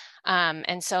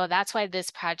 And so that's why this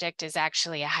project is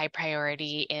actually a high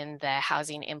priority in the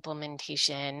housing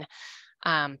implementation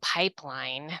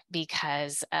pipeline,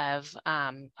 because of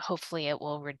hopefully it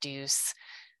will reduce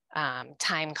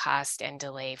time, cost, and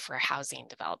delay for housing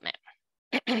development.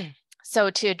 So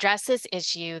to address this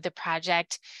issue, the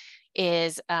project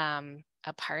is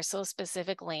a parcel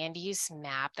specific land use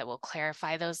map that will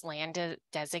clarify those land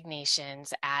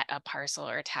designations at a parcel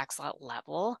or tax lot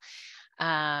level,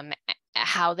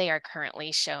 how they are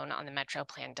currently shown on the Metro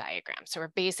Plan diagram. So we're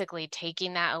basically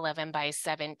taking that 11 by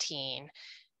 17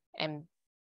 and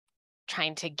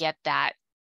trying to get that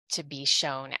to be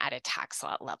shown at a tax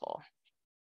lot level.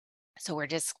 So we're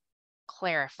just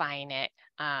clarifying it,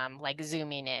 like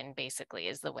zooming in basically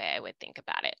is the way I would think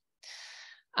about it.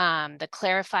 The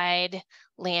clarified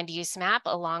land use map,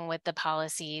 along with the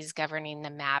policies governing the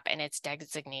map and its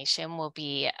designation, will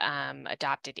be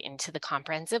adopted into the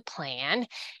comprehensive plan.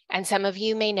 And some of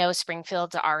you may know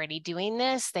Springfield's already doing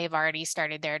this. They've already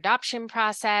started their adoption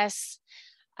process.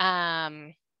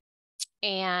 And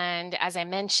as I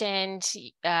mentioned,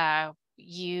 some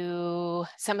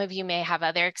of you may have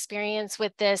other experience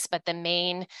with this, but the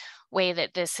main way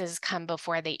that this has come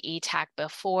before the ETAC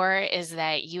before is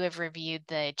that you have reviewed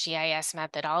the GIS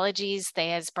methodologies they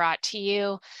has brought to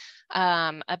you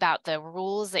about the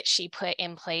rules that she put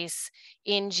in place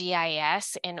in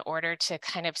GIS in order to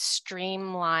kind of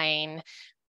streamline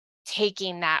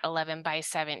taking that 11 by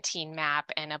 17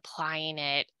 map and applying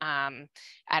it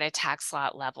at a tax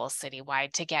lot level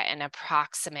citywide to get an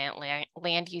approximate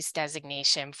land use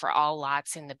designation for all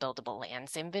lots in the buildable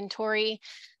lands inventory,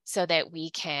 so that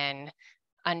we can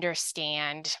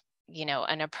understand you know,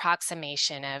 an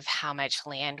approximation of how much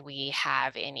land we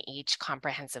have in each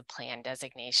comprehensive plan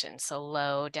designation. So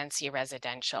low density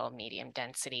residential, medium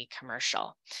density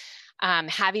commercial.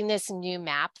 Having this new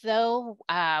map though,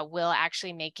 will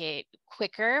actually make it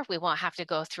quicker. We won't have to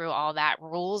go through all that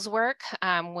rules work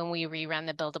when we rerun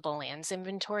the buildable lands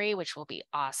inventory, which will be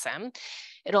awesome.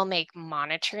 It'll make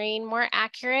monitoring more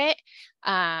accurate.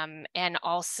 And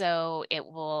also it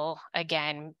will,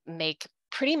 again, make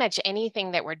pretty much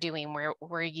anything that we're doing,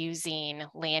 we're using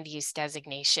land use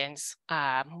designations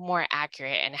more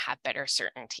accurate and have better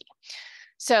certainty.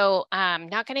 So I'm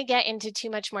not going to get into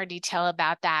too much more detail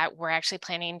about that. We're actually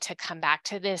planning to come back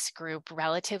to this group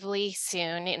relatively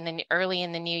soon, early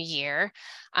in the new year,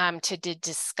 to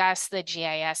discuss the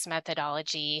GIS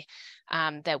methodology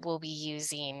that we'll be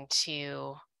using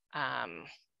to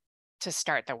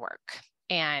start the work.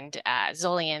 And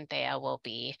Zoli and Thea will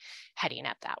be heading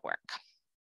up that work.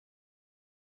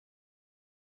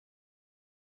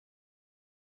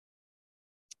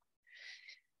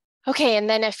 Okay, and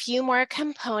then a few more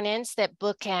components that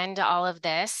bookend all of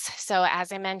this. So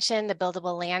as I mentioned, the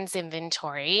buildable lands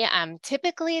inventory,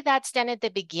 typically that's done at the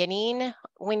beginning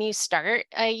when you start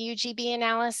a UGB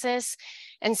analysis.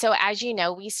 And so as you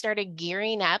know, we started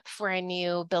gearing up for a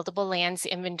new buildable lands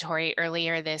inventory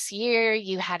earlier this year.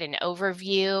 You had an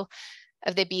overview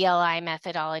of the BLI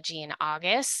methodology in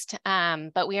August,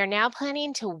 but we are now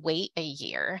planning to wait a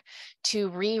year to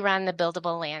rerun the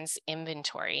buildable lands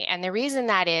inventory. And the reason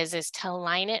that is to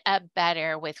line it up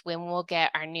better with when we'll get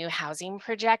our new housing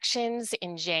projections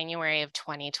in January of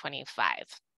 2025.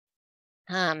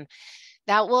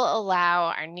 That will allow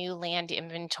our new land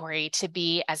inventory to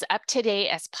be as up to date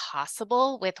as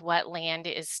possible with what land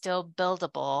is still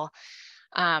buildable,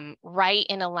 right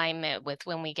in alignment with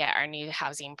when we get our new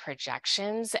housing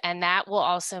projections. And that will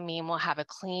also mean we'll have a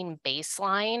clean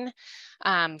baseline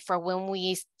for when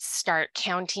we start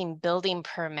counting building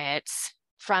permits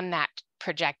from that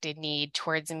projected need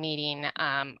towards meeting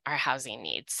our housing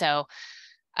needs. So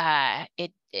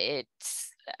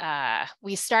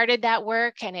we started that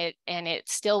work, and it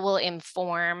still will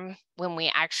inform when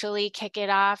we actually kick it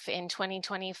off in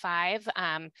 2025.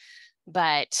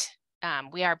 But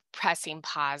we are pressing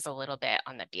pause a little bit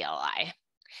on the BLI.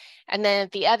 And then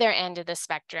at the other end of the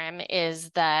spectrum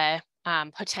is the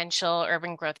potential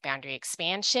urban growth boundary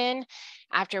expansion.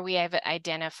 After we have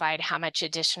identified how much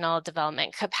additional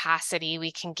development capacity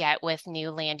we can get with new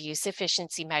land use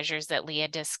efficiency measures that Leah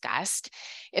discussed,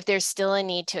 if there's still a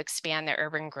need to expand the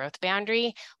urban growth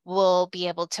boundary, we'll be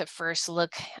able to first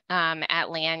look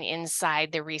at land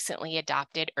inside the recently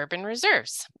adopted urban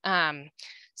reserves.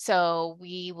 So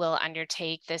we will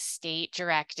undertake the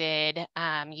state-directed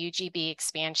UGB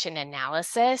expansion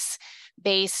analysis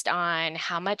based on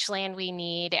how much land we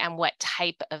need and what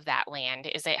type of that land.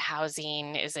 Is it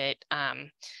housing? Is it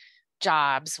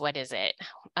jobs? What is it?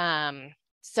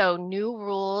 So new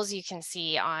rules, you can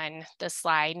see on the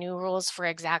slide, new rules for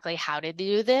exactly how to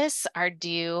do this are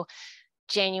due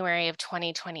January of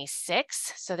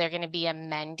 2026. So they're going to be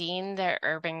amending the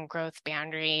urban growth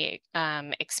boundary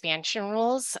expansion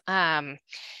rules. And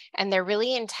they're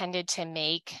really intended to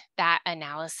make that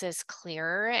analysis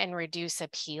clearer and reduce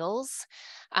appeals.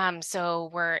 So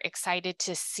we're excited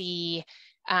to see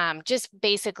just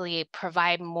basically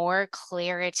provide more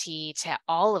clarity to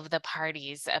all of the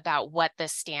parties about what the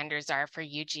standards are for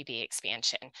UGB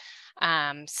expansion.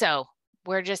 So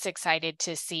we're just excited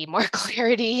to see more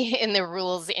clarity in the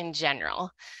rules in general.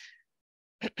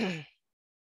 And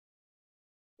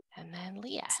then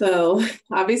Leah. So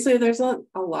obviously there's a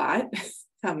lot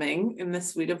coming in this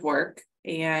suite of work.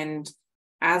 And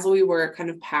as we were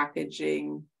kind of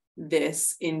packaging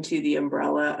this into the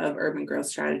umbrella of urban growth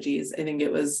strategies, I think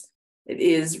it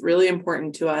is really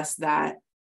important to us that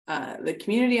the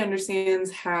community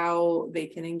understands how they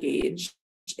can engage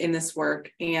in this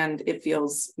work and it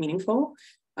feels meaningful,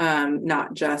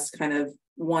 not just kind of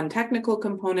one technical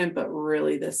component, but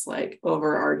really this like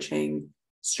overarching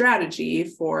strategy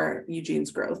for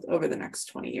Eugene's growth over the next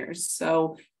 20 years.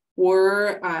 So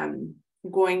we're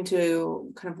going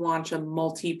to kind of launch a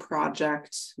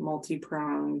multi-project,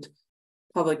 multi-pronged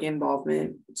public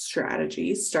involvement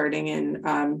strategy starting in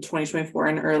 2024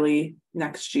 and early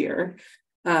next year.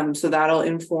 So that'll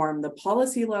inform the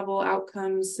policy level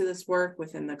outcomes to this work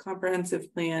within the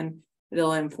comprehensive plan.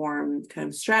 It'll inform kind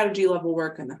of strategy level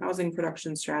work and the housing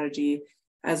production strategy,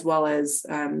 as well as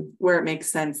where it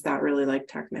makes sense, that really like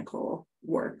technical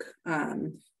work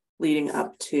leading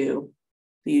up to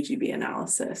the UGB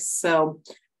analysis. So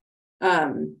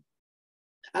all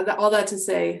that to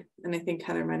say, and I think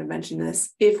Heather might have mentioned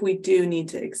this, if we do need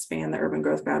to expand the urban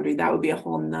growth boundary, that would be a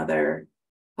whole nother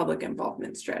public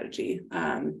involvement strategy,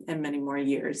 and many more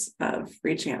years of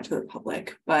reaching out to the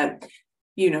public. But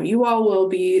you all will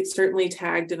be certainly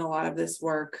tagged in a lot of this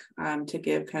work to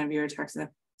give kind of your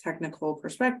technical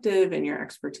perspective and your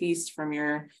expertise from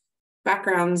your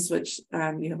backgrounds, which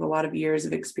you have a lot of years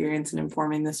of experience in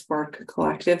informing this work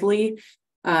collectively.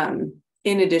 In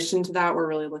addition to that, we're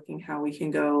really looking how we can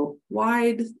go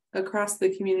wide across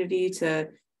the community to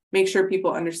make sure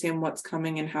people understand what's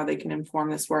coming and how they can inform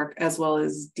this work, as well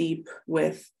as deep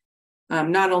with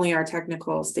not only our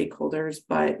technical stakeholders,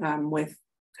 but with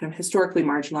kind of historically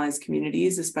marginalized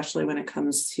communities, especially when it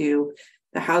comes to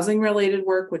the housing related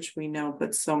work, which we know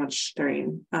puts so much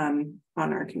strain on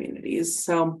our communities.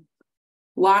 So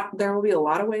there will be a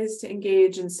lot of ways to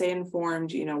engage and stay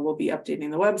informed. We'll be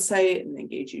updating the website and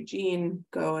Engage Eugene,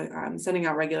 sending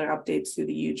out regular updates through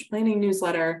the huge planning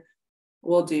newsletter.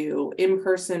 We'll do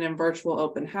in-person and virtual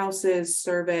open houses,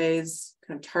 surveys,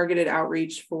 kind of targeted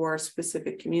outreach for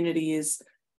specific communities,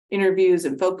 interviews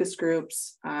and focus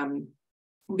groups.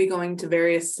 We'll be going to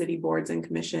various city boards and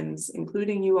commissions,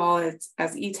 including you all as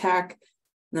EETAC. And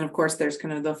then of course, there's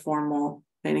kind of the formal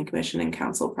planning commission and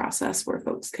council process where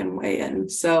folks can weigh in.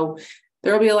 So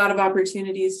there will be a lot of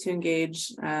opportunities to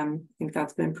engage. I think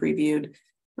that's been previewed.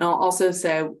 And I'll also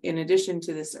say, in addition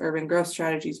to this urban growth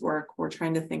strategies work, we're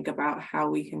trying to think about how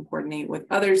we can coordinate with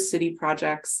other city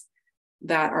projects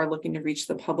that are looking to reach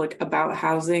the public about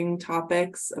housing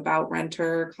topics, about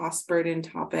renter cost burden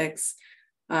topics,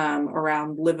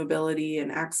 around livability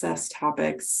and access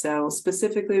topics. So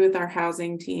specifically with our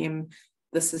housing team,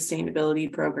 the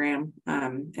sustainability program,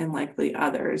 and likely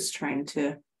others, trying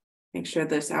to make sure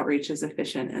this outreach is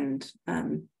efficient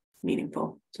and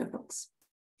meaningful to folks.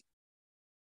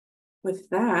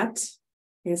 With that,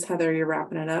 I guess, Heather, you're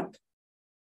wrapping it up.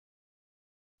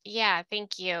 Yeah,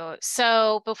 thank you.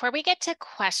 So before we get to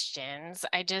questions,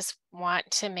 I just want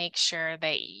to make sure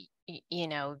that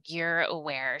you're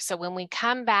aware. So when we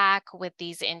come back with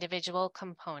these individual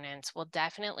components, we'll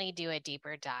definitely do a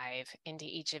deeper dive into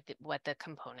each of what the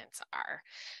components are.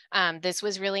 This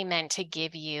was really meant to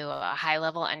give you a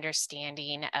high-level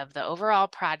understanding of the overall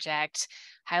project,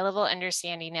 high-level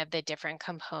understanding of the different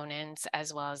components,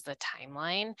 as well as the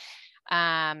timeline.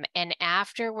 And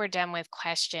after we're done with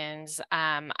questions,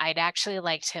 I'd actually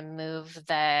like to move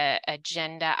the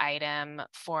agenda item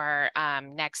for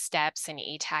next steps in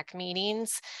EETAC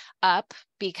meetings up,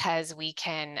 because we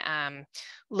can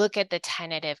look at the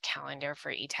tentative calendar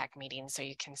for EETAC meetings so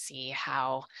you can see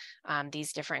how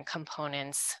these different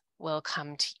components will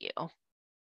come to you.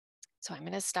 So I'm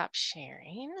going to stop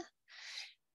sharing.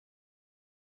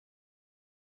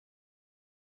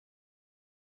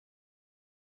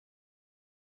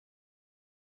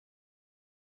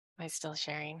 Am I still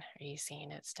sharing? Are you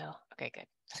seeing it still? Okay, good.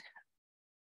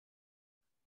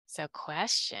 So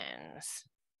questions.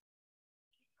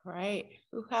 Right.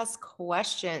 Who has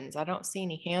questions? I don't see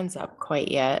any hands up quite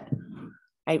yet.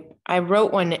 I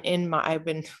wrote one in my, I've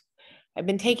been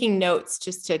taking notes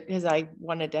just because I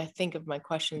wanted to think of my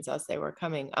questions as they were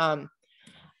coming. I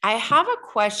have a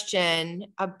question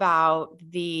about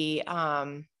the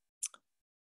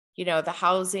the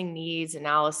housing needs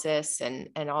analysis and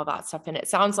all that stuff. And it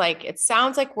sounds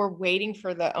like we're waiting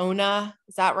for the ONA.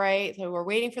 Is that right? So we're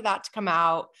waiting for that to come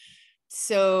out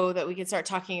so that we can start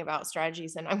talking about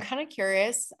strategies. And I'm kind of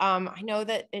curious. I know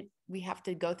that we have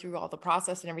to go through all the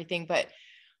process and everything, but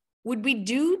would we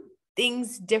do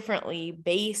things differently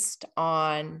based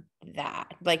on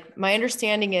that? Like, my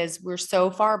understanding is we're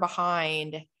so far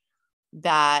behind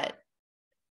that,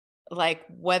 like,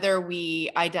 whether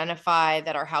we identify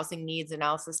that our housing needs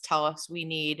analysis tell us we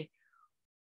need,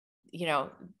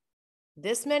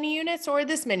 this many units or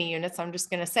this many units, I'm just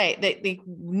going to say that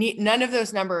none of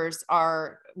those numbers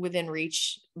are within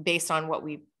reach based on what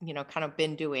we've, kind of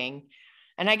been doing.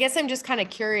 And I guess I'm just kind of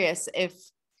curious if,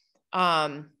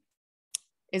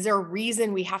 is there a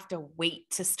reason we have to wait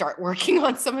to start working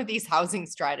on some of these housing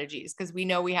strategies? Because we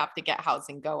know we have to get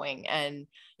housing going and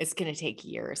it's going to take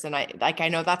years. And I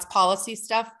know that's policy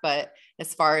stuff, but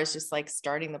as far as just like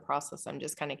starting the process, I'm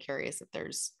just kind of curious if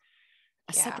there's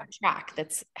a separate track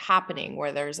that's happening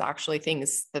where there's actually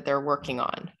things that they're working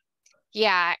on.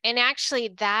 Yeah, and actually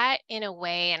that, in a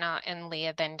way, and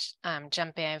Leah, then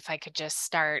jump in if I could just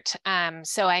start.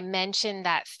 So I mentioned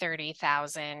that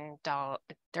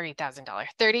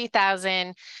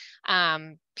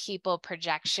 $30,000 people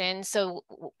projection. So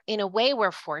in a way,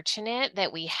 we're fortunate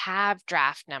that we have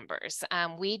draft numbers.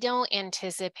 We don't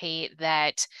anticipate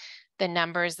that the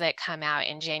numbers that come out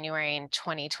in January in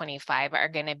 2025 are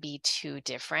going to be too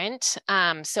different.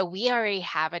 So we already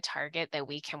have a target that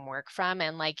we can work from.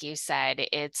 And like you said,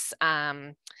 it's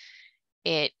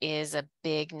it is a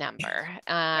big number.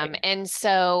 And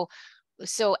so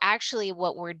actually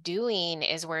what we're doing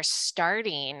is we're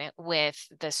starting with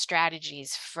the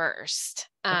strategies first,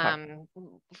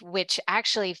 which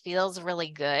actually feels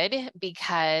really good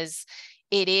because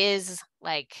it is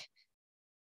like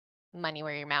money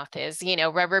where your mouth is, you know,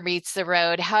 rubber meets the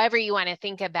road, however you want to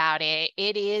think about it.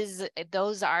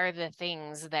 Those are the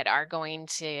things that are going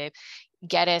to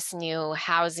get us new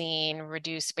housing,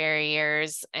 reduce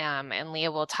barriers, and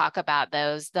Leah will talk about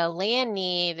those. The land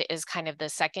need is kind of the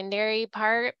secondary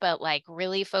part, but like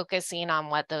really focusing on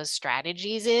what those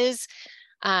strategies is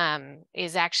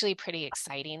actually pretty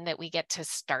exciting that we get to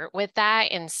start with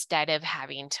that instead of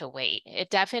having to wait. It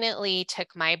definitely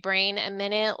took my brain a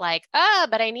minute, like,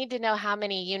 but I need to know how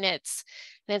many units.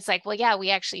 And it's like, well, yeah, we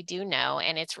actually do know,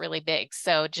 and it's really big.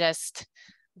 So just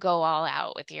go all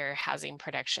out with your housing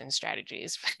production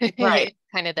strategies. Right.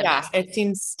 Kind of the Yeah, message. it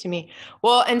seems to me.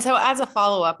 Well, and so as a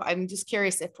follow-up, I'm just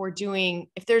curious if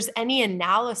there's any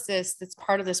analysis that's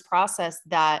part of this process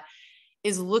that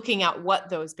is looking at what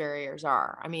those barriers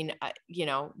are. I mean, you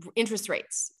know, interest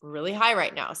rates really high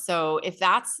right now. So if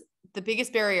that's the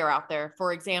biggest barrier out there,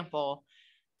 for example,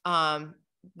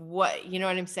 what, you know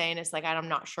what I'm saying? It's like, I'm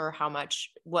not sure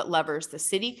what levers the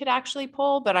city could actually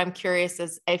pull, but I'm curious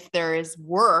as if there is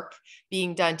work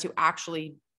being done to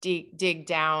actually dig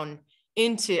down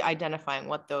into identifying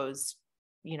what those,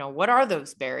 you know, what are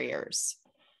those barriers?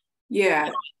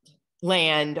 Yeah.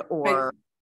 Land or.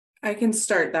 I can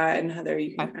start that, and Heather,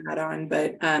 you can add on,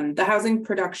 but the housing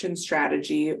production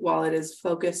strategy, while it is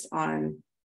focused on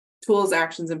tools,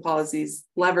 actions, and policies,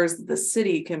 levers that the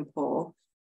city can pull,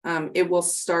 it will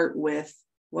start with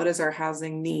what is our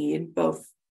housing need, both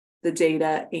the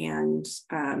data and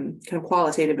kind of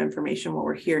qualitative information, what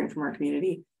we're hearing from our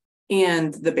community,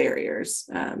 and the barriers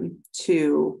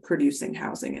to producing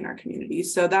housing in our community.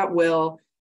 So that will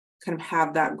kind of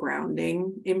have that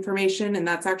grounding information. And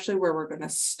that's actually where we're going to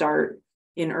start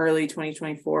in early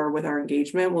 2024 with our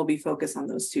engagement. We'll be focused on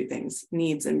those two things,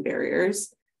 needs and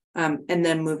barriers. And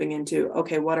then moving into,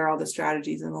 okay, what are all the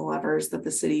strategies and the levers that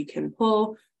the city can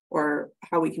pull, or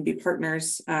how we can be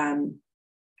partners in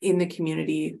the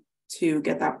community to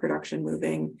get that production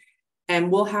moving.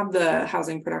 And we'll have the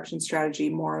housing production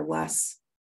strategy more or less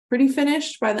pretty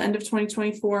finished by the end of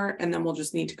 2024. And then we'll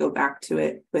just need to go back to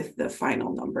it with the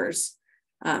final numbers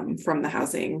from the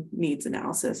housing needs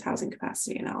analysis, housing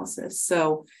capacity analysis.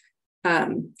 So,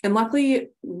 and luckily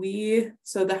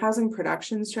so the housing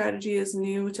production strategy is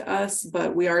new to us,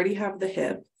 but we already have the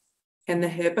HIP, and the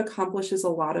HIP accomplishes a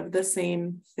lot of the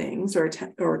same things, or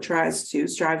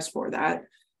strives for that.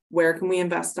 Where can we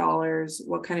invest dollars?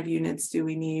 What kind of units do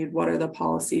we need? What are the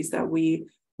policies that we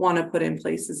want to put in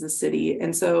place as a city?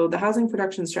 And so the housing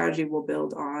production strategy will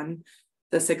build on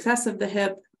the success of the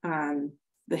HIP.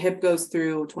 The HIP goes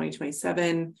through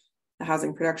 2027. The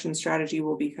housing production strategy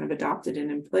will be kind of adopted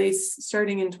and in place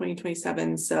starting in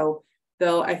 2027. So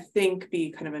they'll, I think,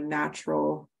 be kind of a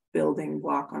natural building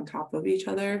block on top of each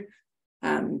other.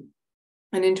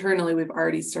 And internally, we've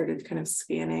already started kind of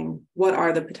scanning what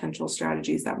are the potential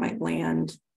strategies that might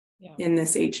land in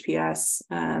this HPS.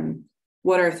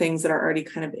 What are things that are already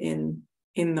kind of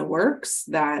in the works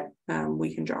that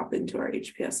we can drop into our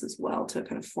HPS as well to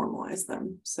kind of formalize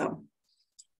them. So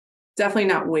definitely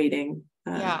not waiting.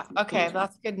 Yeah. Okay.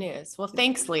 That's good news. Well,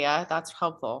 thanks, Leah. That's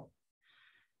helpful.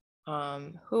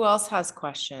 Who else has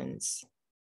questions?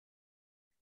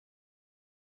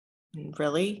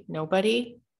 Really?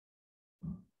 Nobody?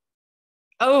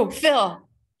 Oh, Phil,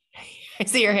 I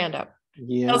see your hand up.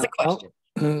 Yeah. That was a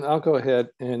question. I'll go ahead,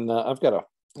 and I've got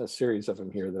a series of them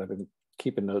here that I've been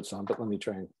keeping notes on, but let me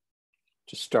try and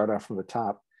just start off from the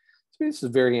top. So this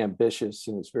is very ambitious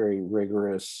and it's very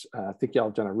rigorous. I think y'all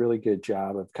have done a really good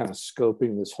job of kind of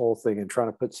scoping this whole thing and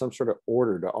trying to put some sort of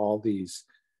order to all these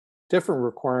different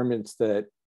requirements that,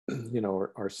 you know,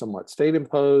 are somewhat state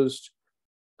imposed,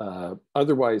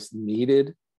 otherwise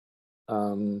needed.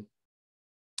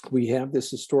 We have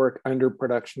this historic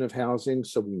underproduction of housing,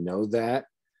 so we know that.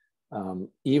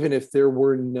 Even if there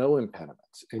were no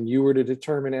impediments, and you were to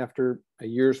determine after a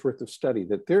year's worth of study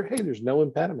that there's no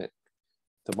impediment,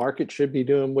 the market should be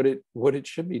doing what it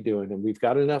should be doing, and we've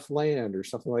got enough land or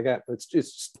something like that. It's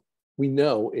just, we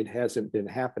know it hasn't been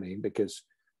happening because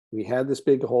we had this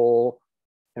big hole,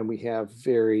 and we have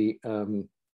very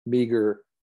meager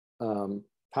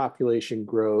population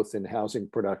growth and housing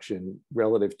production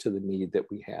relative to the need that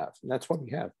we have. And that's why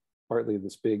we have partly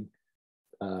this big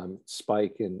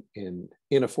spike in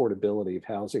inaffordability of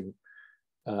housing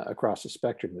across the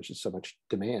spectrum. There's just so much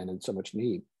demand and so much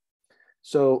need.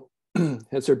 So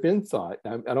has there been thought,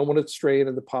 I don't want to stray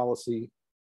into the policy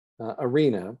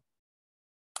arena.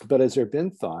 But has there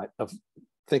been thought of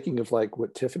thinking of like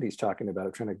what Tiffany's talking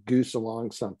about, trying to goose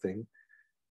along something?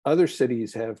 Other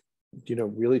cities have,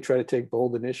 really try to take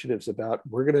bold initiatives about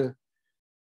we're gonna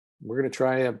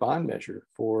try a bond measure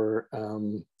for a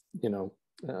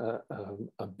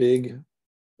big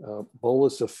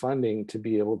bolus of funding to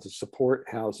be able to support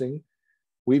housing.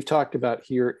 We've talked about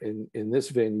here in this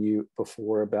venue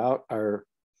before about our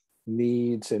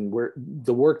needs and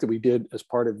the work that we did as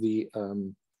part of the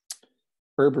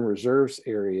urban reserves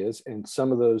areas, and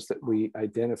some of those that we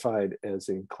identified as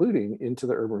including into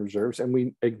the urban reserves. And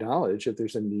we acknowledge that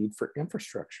there's a need for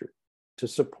infrastructure to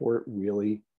support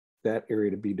really that area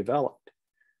to be developed.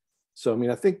 So, I mean,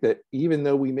 I think that even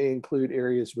though we may include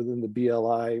areas within the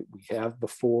BLI, we have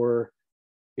before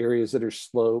areas that are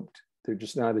sloped, they're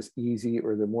just not as easy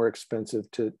or they're more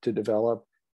expensive to develop.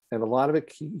 And a lot of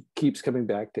it keeps coming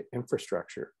back to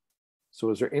infrastructure. So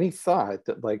is there any thought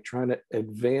that like trying to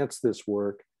advance this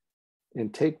work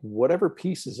and take whatever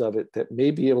pieces of it that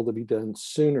may be able to be done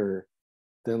sooner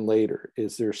than later?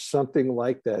 Is there something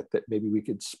like that that maybe we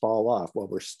could spall off while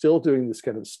we're still doing this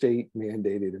kind of state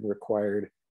mandated and required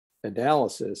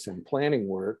analysis and planning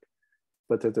work,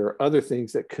 but that there are other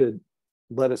things that could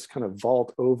let us kind of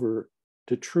vault over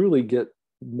to truly get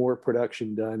more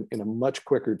production done in a much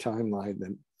quicker timeline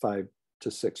than 5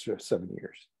 to 6 or 7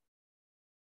 years?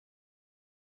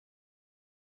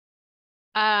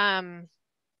 I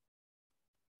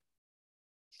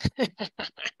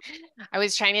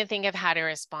was trying to think of how to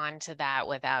respond to that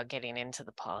without getting into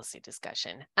the policy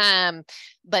discussion.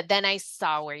 But then I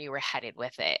saw where you were headed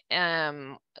with it.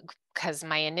 Because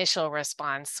my initial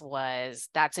response was,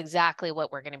 that's exactly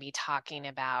what we're going to be talking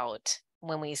about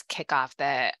when we kick off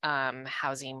the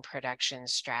housing production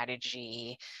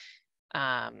strategy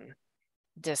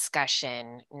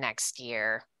discussion next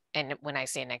year. And when I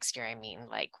say next year, I mean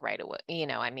like right away,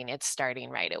 it's starting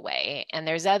right away. And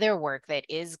there's other work that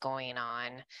is going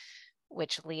on,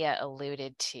 which Leah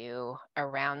alluded to,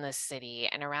 around the city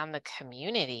and around the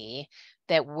community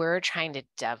that we're trying to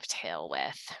dovetail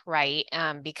with, right?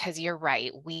 Because you're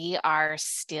right, we are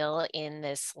still in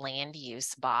this land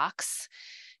use box.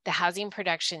 The housing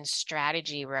production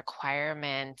strategy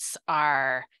requirements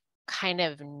are kind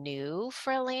of new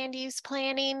for land use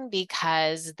planning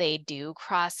because they do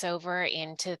cross over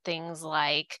into things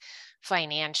like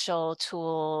financial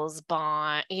tools,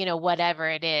 bond, whatever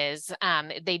it is.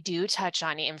 They do touch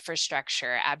on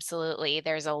infrastructure. Absolutely.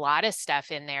 There's a lot of stuff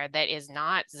in there that is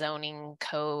not zoning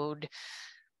code,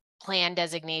 plan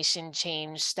designation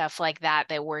change, stuff like that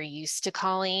we're used to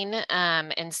calling.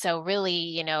 And so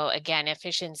really, again,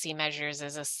 efficiency measures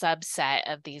is a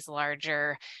subset of these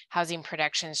larger housing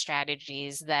production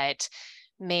strategies that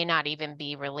may not even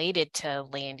be related to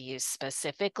land use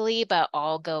specifically, but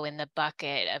all go in the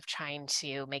bucket of trying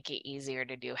to make it easier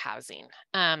to do housing.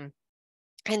 And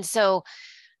so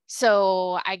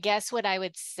I guess what I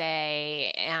would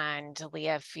say, and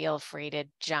Leah, feel free to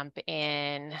jump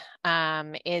in,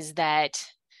 is that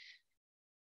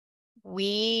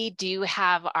we do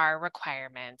have our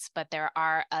requirements, but there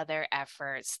are other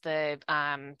efforts. The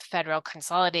federal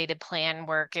consolidated plan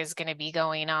work is going to be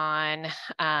going on.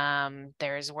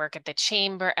 There's work at the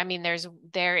chamber. I mean,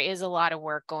 there is a lot of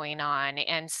work going on.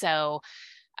 And so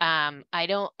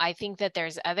I think that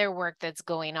there's other work that's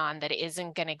going on that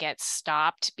isn't going to get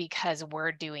stopped because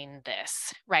we're doing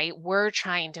this, right? We're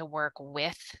trying to work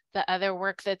with the other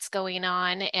work that's going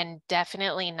on and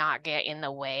definitely not get in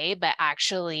the way, but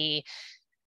actually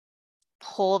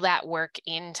pull that work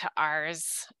into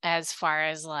ours as far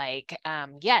as like,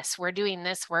 yes, we're doing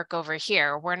this work over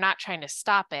here. We're not trying to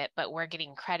stop it, but we're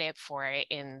getting credit for it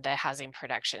in the housing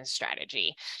production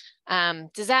strategy.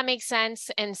 Does that make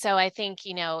sense? And so I think,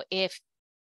 if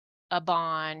a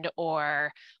bond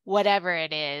or whatever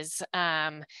it is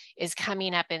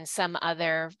coming up in some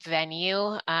other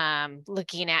venue,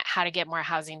 looking at how to get more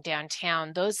housing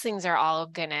downtown, those things are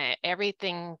all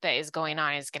everything that is going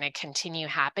on is going to continue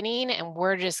happening. And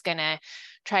we're just going to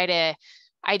try to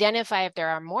identify if there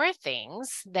are more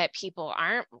things that people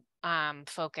aren't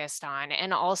focused on,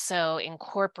 and also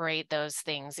incorporate those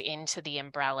things into the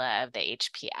umbrella of the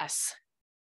HPS.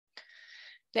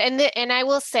 And I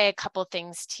will say a couple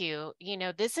things too.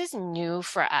 This is new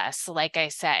for us. Like I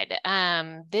said,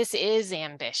 this is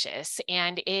ambitious,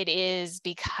 and it is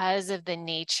because of the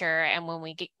nature. And when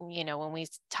we get, when we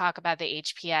talk about the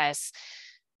HPS,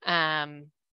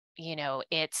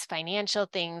 it's financial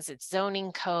things, it's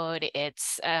zoning code,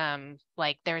 it's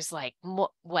like there's like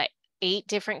 8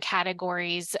 different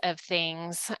categories of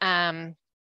things, of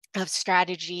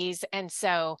strategies, and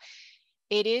so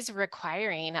it is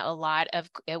requiring a lot of,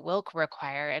 it will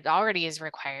require, it already is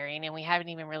requiring, and we haven't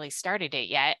even really started it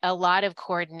yet, a lot of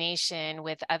coordination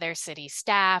with other city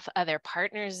staff, other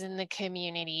partners in the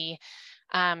community,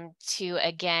 to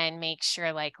again, make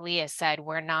sure, like Leah said,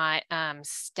 we're not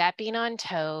stepping on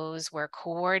toes, we're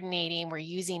coordinating, we're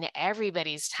using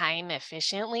everybody's time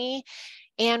efficiently,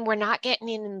 and we're not getting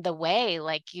in the way,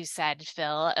 like you said,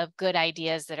 Phil, of good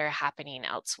ideas that are happening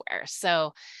elsewhere.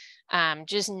 So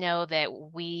just know that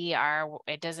we are,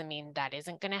 it doesn't mean that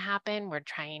isn't going to happen. We're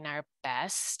trying our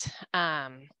best.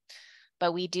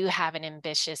 But we do have an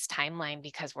ambitious timeline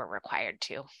because we're required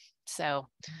to. So,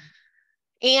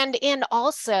 and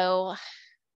also,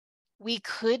 we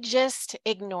could just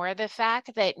ignore the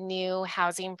fact that new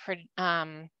housing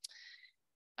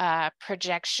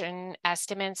projection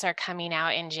estimates are coming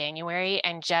out in January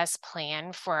and just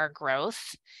plan for our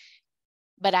growth.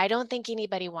 But I don't think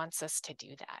anybody wants us to do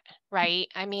that, right?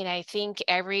 I mean, I think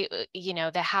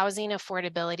the housing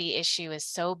affordability issue is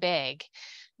so big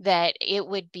that it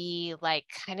would be like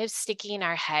kind of sticking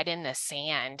our head in the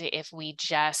sand if we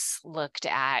just looked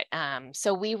at,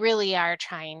 so we really are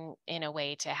trying in a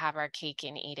way to have our cake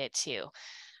and eat it too.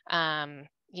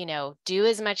 Do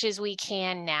as much as we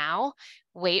can now,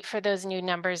 wait for those new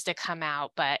numbers to come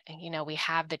out, but we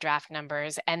have the draft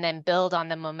numbers, and then build on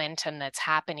the momentum that's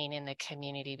happening in the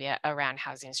community around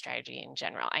housing strategy in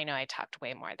general. I know I talked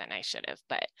way more than I should have,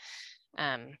 but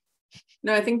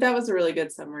no, I think that was a really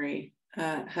good summary,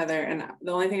 Heather. And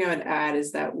the only thing I would add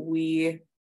is that we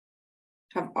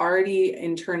have already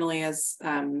internally, as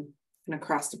an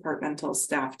cross-departmental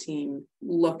staff team,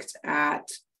 looked at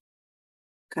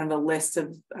kind of a list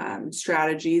of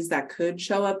strategies that could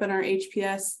show up in our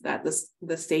HPS that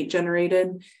the state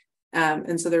generated.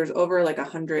 And so there's over like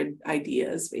 100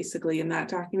 ideas basically in that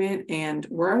document, and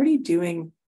we're already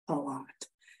doing a lot.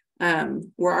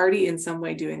 We're already in some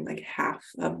way doing like half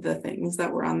of the things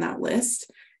that were on that list.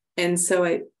 And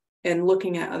so and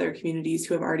looking at other communities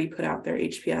who have already put out their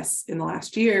HPS in the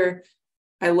last year,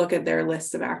 I look at their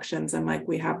list of actions. I'm like,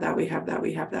 we have that, we have that,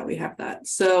 we have that, we have that.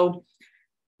 So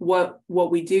what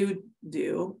we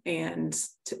do, and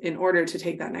in order to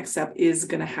take that next step is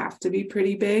going to have to be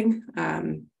pretty big.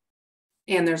 And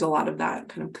there's a lot of that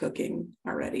kind of cooking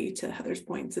already, to Heather's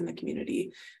points, in the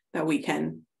community that we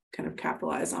can kind of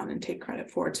capitalize on and take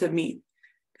credit for to meet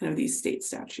kind of these state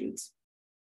statutes.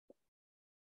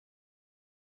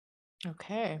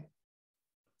 Okay.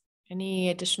 Any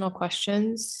additional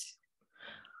questions?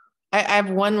 I have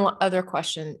one other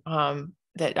question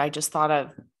that I just thought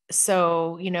of.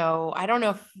 So, I don't know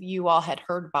if you all had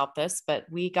heard about this, but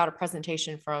we got a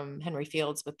presentation from Henry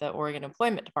Fields with the Oregon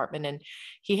Employment Department, and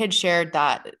he had shared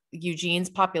that Eugene's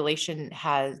population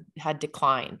had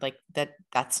declined, like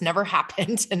that's never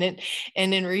happened. And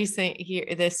in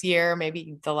this year,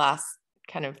 maybe the last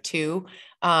kind of two,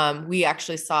 we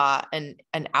actually saw an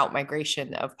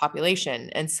outmigration of population.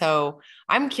 And so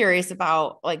I'm curious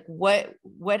about like what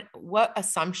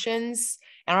assumptions,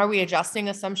 and are we adjusting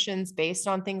assumptions based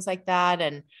on things like that?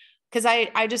 And because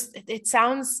it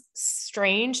sounds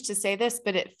strange to say this,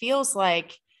 but it feels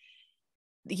like,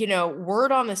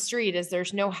 word on the street is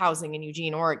there's no housing in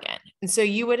Eugene, Oregon. And so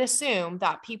you would assume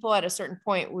that people at a certain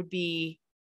point would be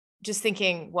just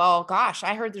thinking, well, gosh,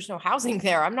 I heard there's no housing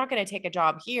there. I'm not going to take a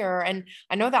job here. And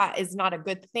I know that is not a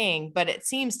good thing, but it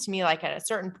seems to me like at a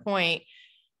certain point,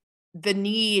 the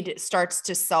need starts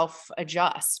to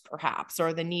self-adjust perhaps,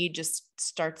 or the need just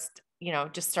starts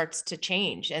to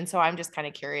change. And so I'm just kind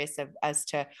of curious as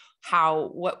to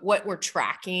what we're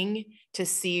tracking to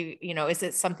see, is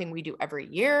it something we do every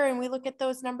year and we look at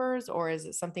those numbers, or is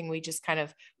it something we just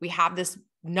we have this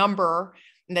number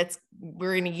and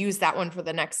we're going to use that one for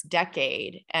the next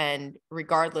decade, and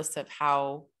regardless of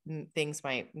how things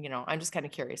might, I'm just kind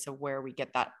of curious of where we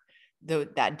get that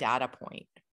data point.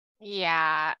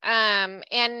 Yeah.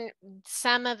 And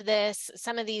some of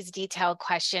these detailed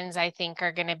questions, I think,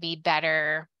 are going to be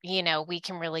better. We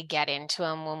can really get into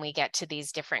them when we get to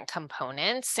these different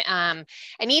components. And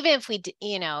even if we,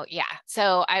 yeah,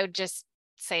 so I would just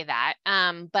say that.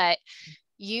 But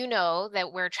that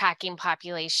we're tracking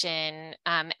population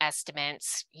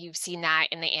estimates. You've seen that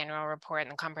in the annual report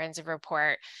and the comprehensive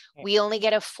report. We only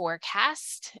get a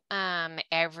forecast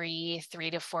every 3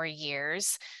 to 4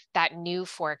 years. That new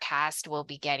forecast we'll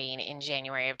be getting in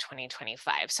January of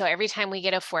 2025. So every time we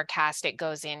get a forecast, it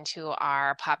goes into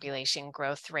our population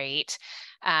growth rate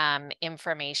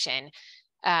information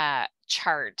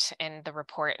chart and the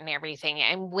report and everything.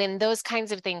 And when those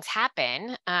kinds of things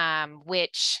happen,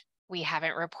 which we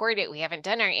haven't reported, we haven't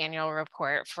done our annual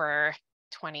report for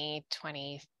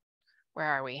 2020, where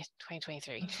are we?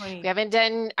 2023. 20. We haven't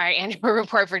done our annual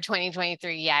report for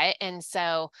 2023 yet. And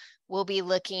so we'll be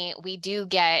looking, we do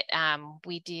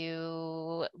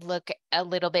look a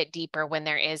little bit deeper when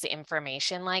there is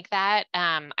information like that.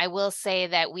 I will say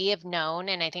that we have known,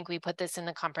 and I think we put this in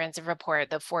the comprehensive report,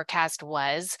 the forecast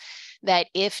was that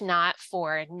if not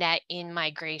for net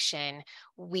in-migration,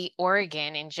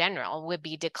 Oregon in general would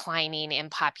be declining in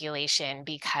population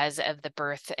because of the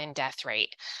birth and death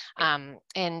rate.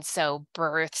 And so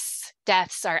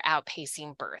deaths are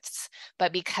outpacing births,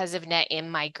 but because of net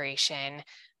in-migration,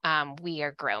 we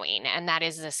are growing, and that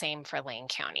is the same for Lane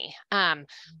County.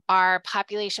 Our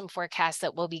population forecast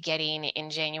that we'll be getting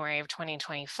in January of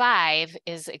 2025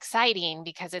 is exciting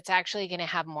because it's actually going to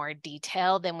have more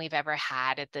detail than we've ever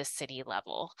had at the city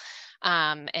level.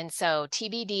 And so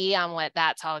TBD on what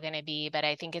that's all going to be, but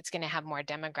I think it's going to have more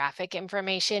demographic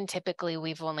information. Typically,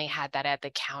 we've only had that at the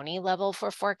county level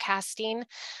for forecasting.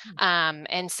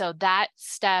 And so that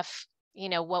stuff, you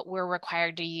know, what we're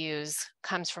required to use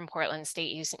comes from Portland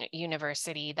State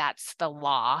University. That's the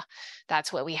law.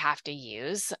 That's what we have to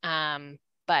use.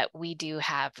 But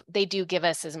they do give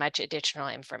us as much additional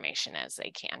information as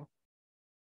they can.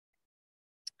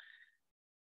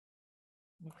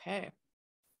 Okay.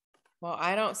 Well,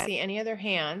 I don't see any other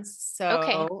hands.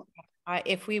 So Okay.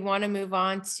 If we want to move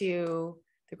on to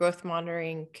the growth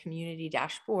monitoring community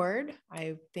dashboard,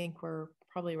 I think we're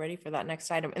probably ready for that next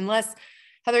item. Unless,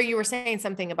 Heather, you were saying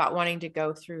something about wanting to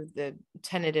go through the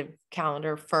tentative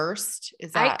calendar first.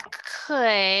 Is that? I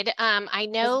could. I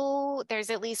know there's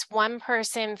at least one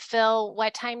person. Phil,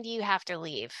 what time do you have to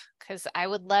leave? Because I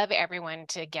would love everyone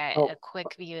to get a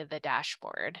quick view of the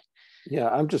dashboard. Yeah,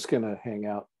 I'm just going to hang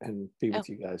out and be with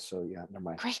you guys. So yeah, never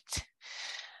mind. Great.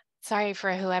 Sorry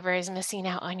for whoever is missing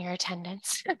out on your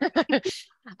attendance. Okay,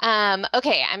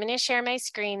 I'm going to share my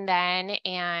screen then.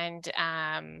 And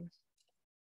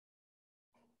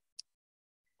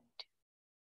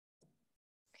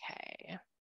okay.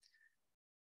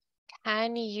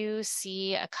 Can you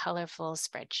see a colorful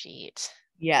spreadsheet?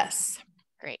 Yes.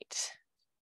 Great.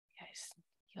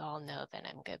 You all know that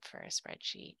I'm good for a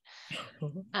spreadsheet.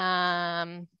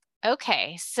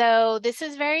 Okay, so this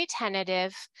is very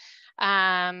tentative,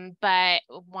 but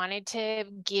wanted to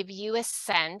give you a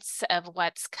sense of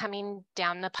what's coming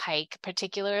down the pike,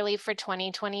 particularly for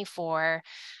 2024,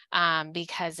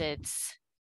 because it's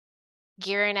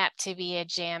gearing up to be a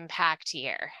jam-packed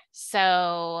year.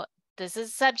 So this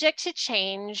is subject to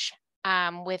change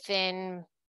within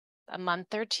a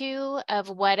month or two of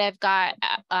what I've got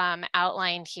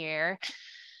outlined here,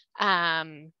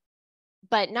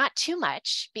 but not too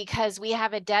much, because we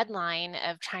have a deadline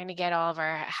of trying to get all of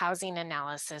our housing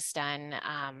analysis done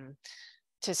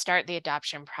to start the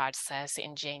adoption process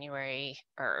in January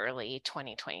or early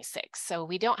 2026. So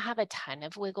we don't have a ton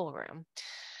of wiggle room.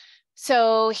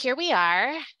 So here we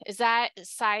are. Is that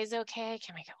size okay? I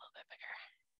can make it a little bit bigger.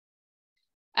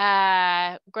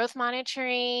 Growth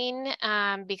monitoring,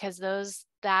 because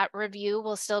that review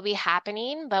will still be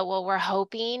happening, but what we're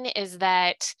hoping is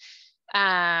that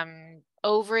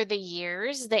over the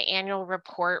years, the annual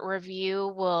report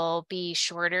review will be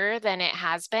shorter than it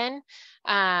has been.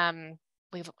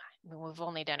 We've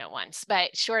only done it once,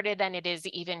 but shorter than it is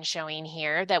even showing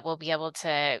here, that we'll be able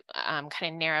to kind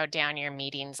of narrow down your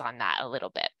meetings on that a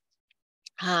little bit.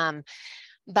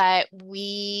 But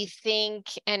we think,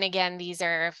 and again, these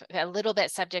are a little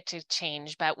bit subject to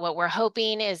change, but what we're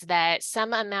hoping is that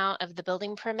some amount of the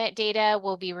building permit data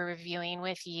we'll be reviewing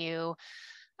with you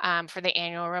for the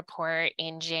annual report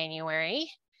in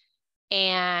January.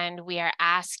 And we are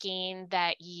asking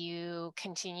that you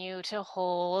continue to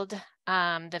hold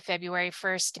the February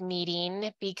 1st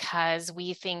meeting, because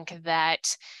we think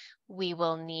that we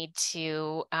will need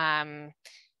to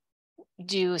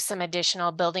do some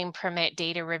additional building permit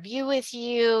data review with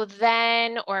you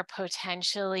then, or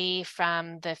potentially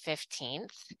from the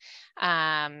 15th.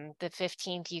 The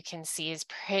 15th, you can see, is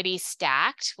pretty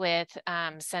stacked with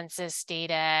census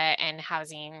data and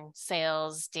housing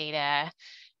sales data,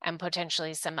 and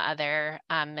potentially some other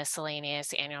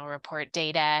miscellaneous annual report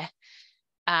data.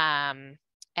 And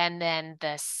then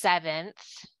the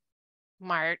 7th,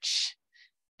 March,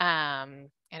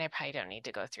 and I probably don't need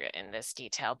to go through it in this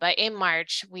detail, but in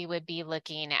March, we would be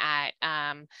looking at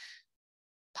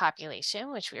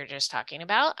population, which we were just talking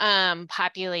about,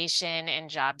 population and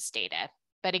jobs data.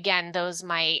 But again, those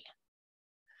might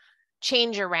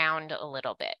change around a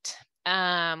little bit.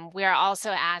 We are also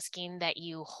asking that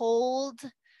you hold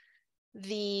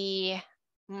the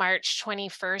March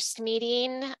 21st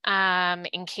meeting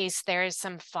in case there is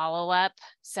some follow-up.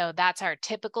 So that's our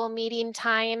typical meeting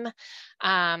time,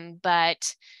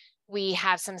 but we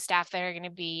have some staff that are going to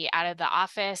be out of the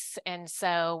office. And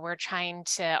so we're trying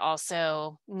to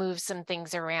also move some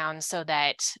things around so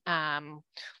that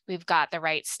we've got the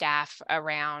right staff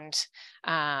around.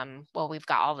 Well, we've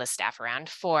got all the staff around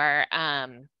for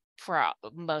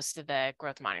most of the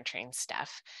growth monitoring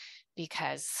stuff,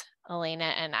 because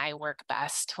Elena and I work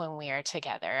best when we are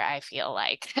together. I feel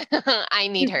like I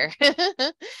need her.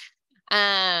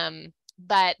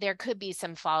 But there could be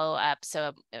some follow-up.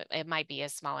 So it might be a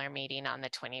smaller meeting on the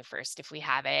 21st if we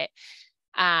have it.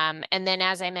 And then,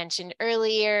 as I mentioned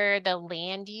earlier, the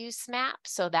land use map.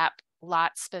 So that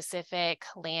lot-specific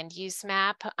land use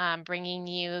map, bringing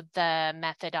you the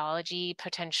methodology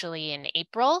potentially in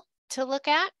April to look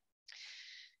at.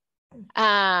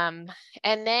 And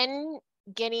then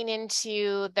getting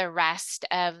into the rest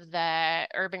of the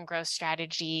urban growth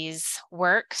strategies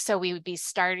work. So we would be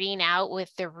starting out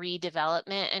with the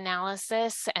redevelopment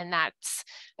analysis, and that's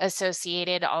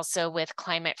associated also with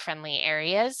climate friendly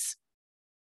areas.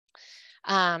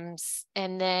 And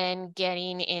then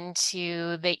getting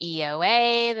into the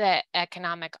EOA, the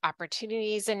economic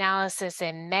opportunities analysis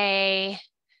in May.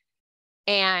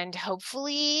 And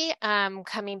hopefully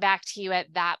coming back to you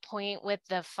at that point with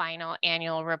the final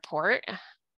annual report,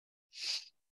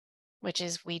 which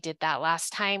is, we did that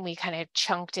last time. We kind of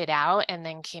chunked it out and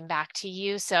then came back to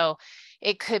you. So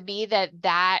it could be that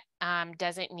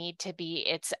doesn't need to be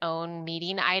its own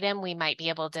meeting item. We might be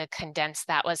able to condense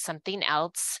that with something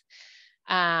else.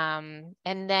 And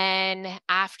then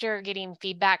after getting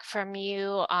feedback from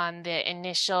you on the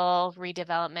initial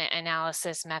redevelopment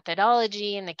analysis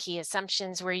methodology and the key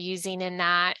assumptions we're using in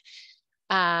that,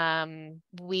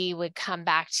 we would come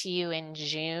back to you in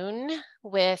June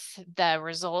with the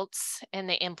results and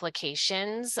the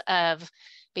implications of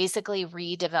basically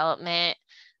redevelopment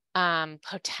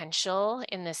potential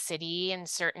in the city in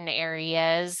certain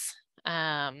areas,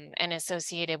 and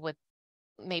associated with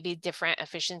maybe different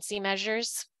efficiency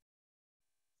measures.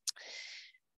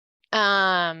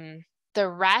 The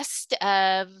rest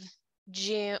of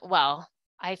June, well,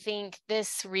 I think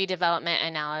this redevelopment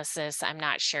analysis, I'm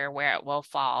not sure where it will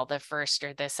fall, the first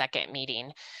or the second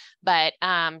meeting, but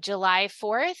July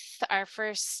 4th, our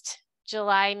first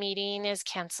July meeting is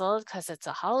canceled because it's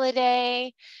a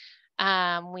holiday.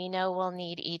 We know we'll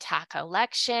need EETAC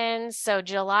elections. So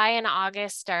July and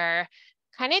August are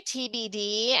kind of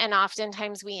TBD, and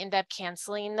oftentimes we end up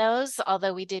canceling those,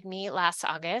 although we did meet last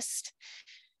August.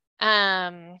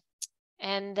 And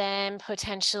then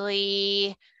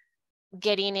potentially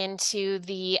getting into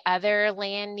the other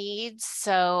land needs.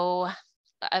 So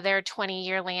other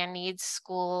 20-year land needs,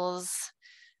 schools,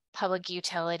 public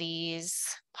utilities,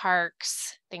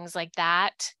 parks, things like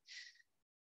that.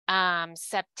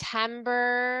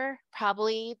 September,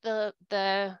 probably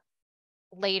the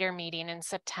later meeting in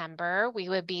September, we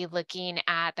would be looking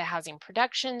at the housing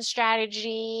production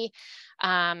strategy,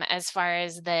 as far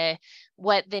as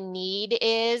what the need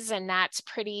is, and that's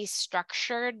pretty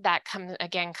structured. That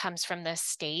comes from the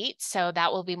state, so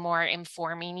that will be more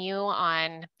informing you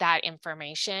on that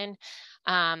information.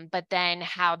 But then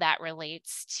how that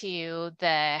relates to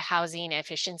the housing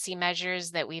efficiency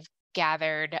measures that we've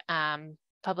gathered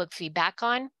public feedback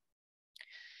on,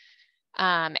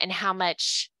 and how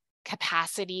much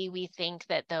capacity we think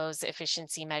that those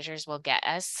efficiency measures will get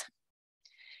us.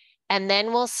 And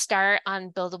then we'll start on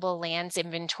buildable lands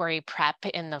inventory prep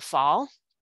in the fall.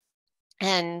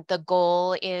 And the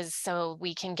goal is so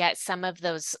we can get some of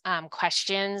those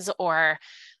questions or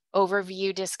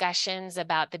overview discussions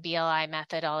about the BLI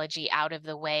methodology out of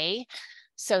the way,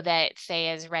 so that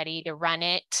Faye is ready to run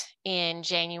it in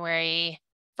January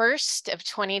 1st of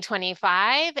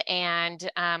 2025,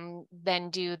 and then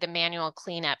do the manual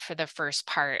cleanup for the first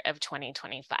part of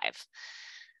 2025.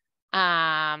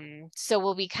 So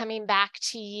we'll be coming back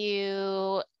to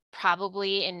you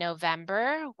probably in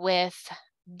November with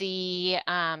the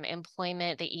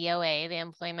employment, the EOA, the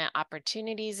employment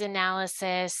opportunities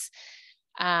analysis.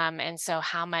 And so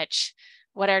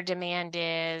what our demand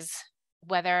is,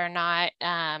 whether or not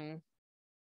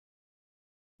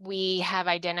we have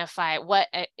identified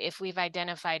if we've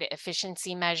identified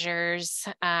efficiency measures,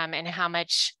 and how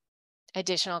much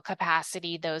additional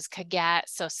capacity those could get.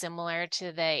 So similar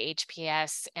to the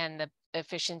HPS and the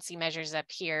efficiency measures up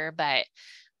here, but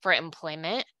for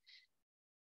employment.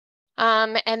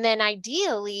 And then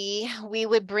ideally, we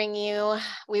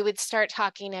would start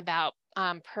talking about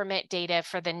permit data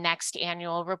for the next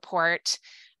annual report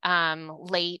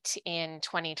late in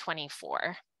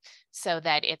 2024. So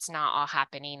that it's not all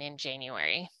happening in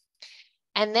January.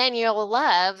 And then you'll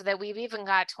love that we've even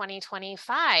got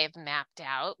 2025 mapped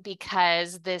out,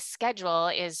 because this schedule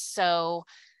is so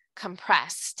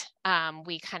compressed,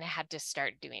 we kind of had to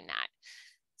start doing that.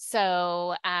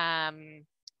 So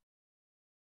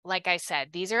like I said,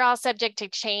 these are all subject to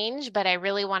change, but I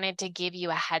really wanted to give you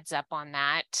a heads up on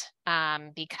that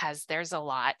because there's a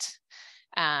lot.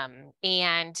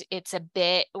 And it's a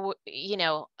bit, you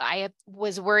know, I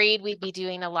was worried we'd be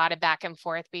doing a lot of back and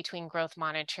forth between growth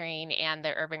monitoring and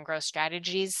the urban growth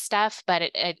strategies stuff, but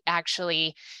it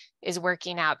actually is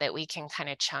working out that we can kind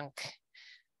of chunk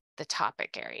the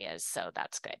topic areas. So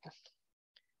that's good.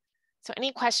 So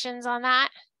any questions on that?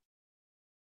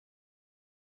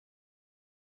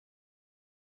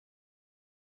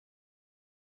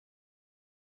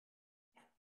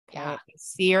 Yeah. I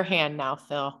see your hand now,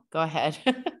 Phil. Go ahead.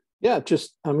 Yeah,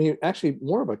 just, I mean, actually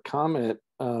more of a comment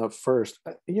first.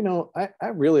 You know, I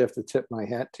really have to tip my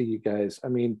hat to you guys. I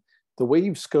mean, the way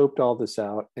you've scoped all this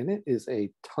out, and it is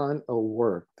a ton of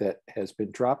work that has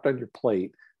been dropped on your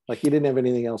plate, like you didn't have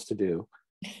anything else to do.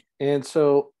 And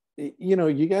so, you know,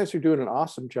 you guys are doing an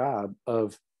awesome job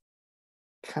of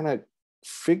kind of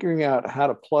figuring out how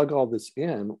to plug all this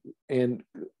in. And,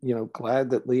 you know, glad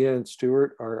that Leah and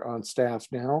Stuart are on staff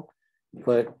now.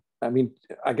 But I mean,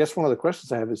 I guess one of the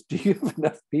questions I have is, do you have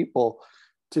enough people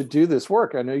to do this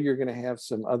work? I know you're going to have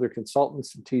some other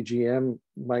consultants, and TGM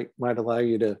might allow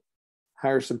you to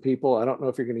hire some people. I don't know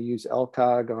if you're going to use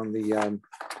LCOG on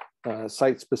the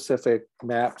site-specific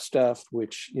map stuff,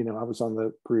 which, you know, I was on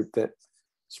the group that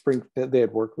they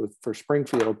had worked with for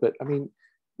Springfield. But I mean,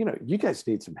 you know, you guys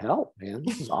need some help, man.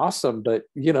 This is awesome. But,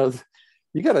 you know,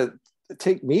 you got to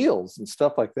take meals and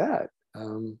stuff like that.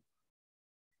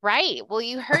 Right. Well,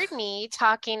 you heard me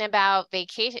talking about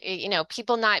vacation, you know,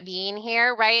 people not being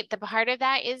here, right? The part of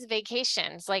that is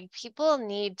vacations. Like people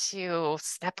need to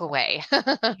step away.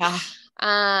 Yeah.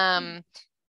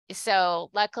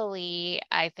 So luckily,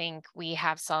 I think we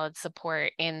have solid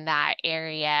support in that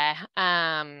area.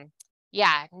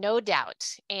 Yeah, no doubt.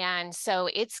 And so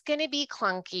it's going to be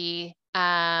clunky.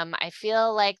 I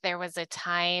feel like there was a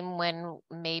time when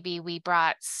maybe we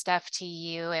brought stuff to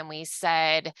you and we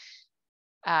said,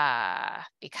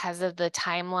 because of the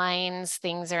timelines,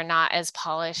 things are not as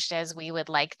polished as we would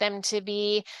like them to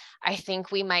be. I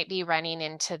think we might be running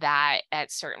into that at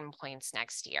certain points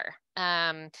next year.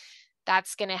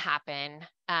 That's going to happen.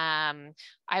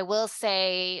 I will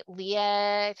say,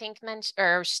 Leah, I think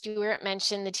or Stuart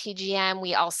mentioned the TGM.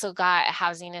 We also got a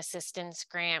housing assistance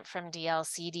grant from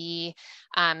DLCD,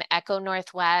 Echo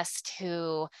Northwest,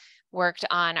 who worked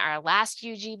on our last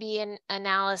UGB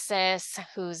analysis,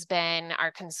 who's been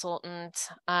our consultant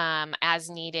as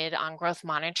needed on growth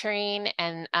monitoring,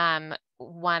 and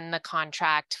won the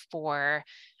contract for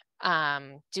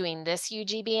doing this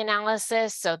UGB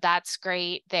analysis. So that's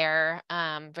great. They're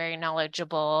very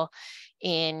knowledgeable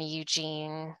in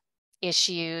Eugene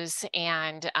issues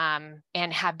and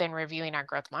have been reviewing our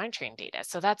growth monitoring data.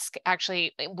 So that's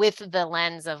actually with the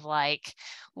lens of like,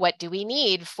 what do we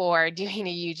need for doing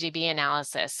a UGB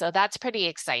analysis? So that's pretty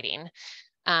exciting.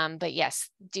 But yes,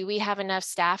 do we have enough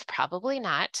staff? Probably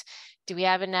not. Do we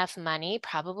have enough money?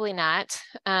 Probably not.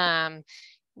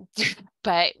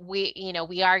 But we, you know,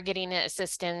 we are getting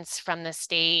assistance from the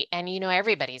state, and, you know,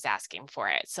 everybody's asking for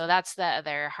it. So that's the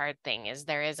other hard thing, is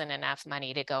there isn't enough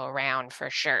money to go around for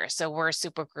sure. So we're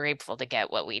super grateful to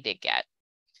get what we did get.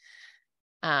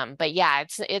 But yeah,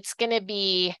 it's going to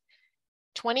be,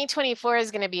 2024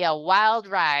 is going to be a wild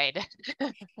ride.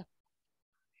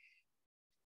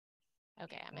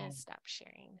 Okay, I'm going to stop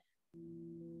sharing.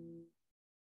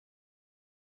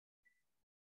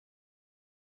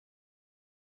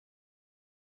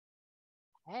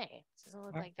 Hey, doesn't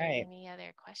look like there's any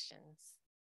other questions.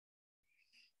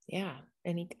 Yeah.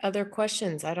 Any other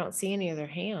questions? I don't see any other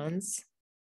hands.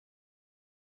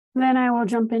 Then I will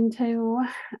jump into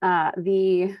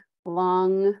the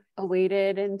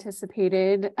long-awaited,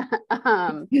 anticipated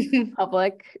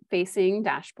public-facing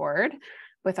dashboard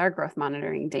with our growth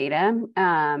monitoring data.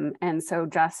 And so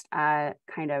just a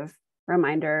kind of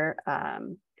reminder,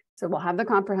 so we'll have the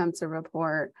comprehensive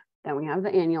report, then we have the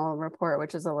annual report,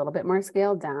 which is a little bit more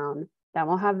scaled down. Then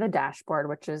we'll have the dashboard,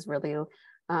 which is really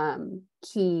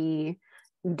key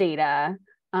data.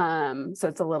 So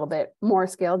it's a little bit more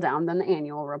scaled down than the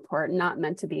annual report, not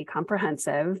meant to be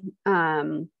comprehensive,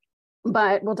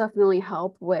 but will definitely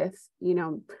help with, you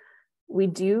know, we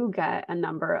do get a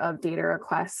number of data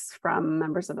requests from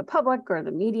members of the public or the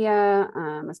media,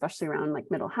 especially around like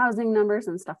middle housing numbers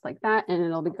and stuff like that. And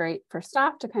it'll be great for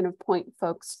staff to kind of point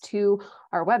folks to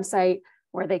our website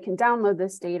where they can download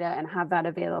this data and have that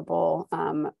available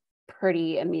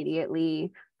pretty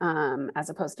immediately, as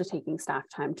opposed to taking staff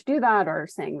time to do that or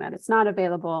saying that it's not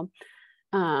available.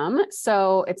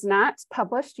 So it's not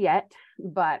published yet,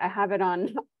 but I have it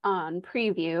on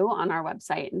preview on our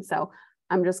website. And so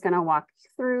I'm just going to walk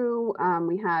through.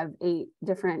 We have 8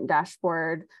 different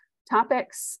dashboard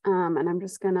topics, and I'm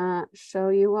just going to show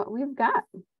you what we've got.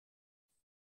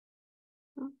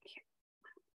 Okay.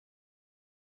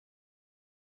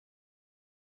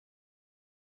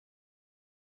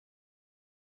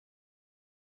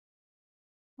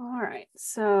 All right,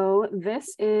 so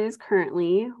this is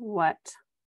currently what,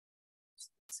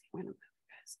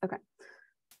 okay,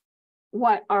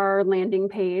 what our landing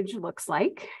page looks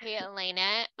like. Hey,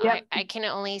 Elena, Yep. I can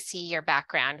only see your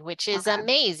background, which is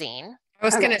amazing. I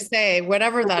was going to say,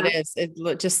 whatever that is,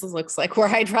 it just looks like where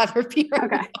I'd rather be right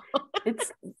Okay. now.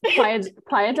 It's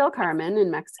Playa del Carmen in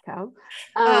Mexico.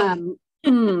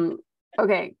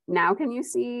 Okay, now can you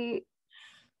see?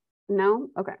 No?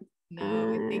 Okay.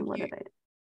 No, I think what did I do?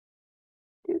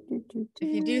 If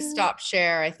you do stop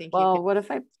share, I think well, you can what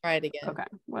if I try it again? Okay,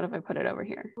 what if I put it over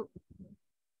here?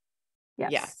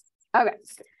 Yes. Yes. Okay.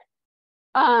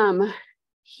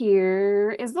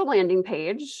 Here is the landing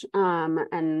page,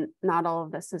 and not all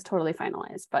of this is totally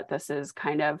finalized, but this is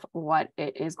kind of what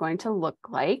it is going to look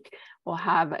like. We'll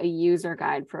have a user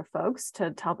guide for folks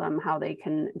to tell them how they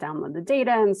can download the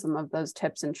data and some of those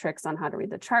tips and tricks on how to read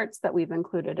the charts that we've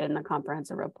included in the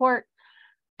comprehensive report,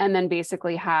 and then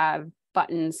basically have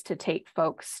buttons to take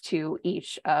folks to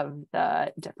each of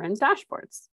the different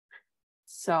dashboards.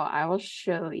 So I will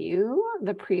show you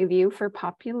the preview for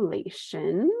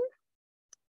population.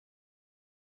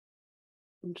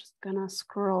 I'm just gonna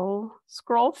scroll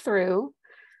through.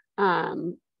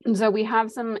 So we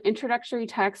have some introductory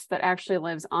text that actually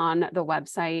lives on the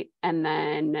website, and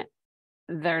then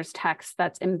there's text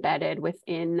that's embedded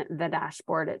within the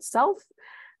dashboard itself.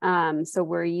 So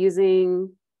we're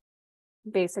using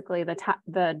basically the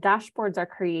dashboards are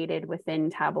created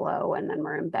within Tableau, and then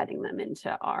we're embedding them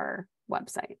into our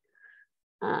website.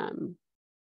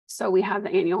 So we have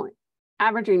the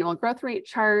average annual growth rate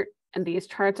chart. And these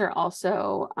charts are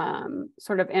also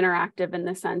sort of interactive in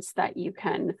the sense that you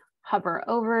can hover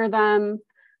over them.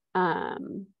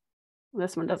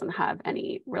 This one doesn't have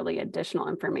any really additional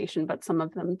information, but some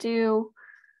of them do.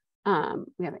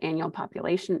 We have annual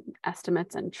population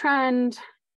estimates and trend.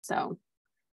 So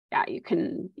yeah, you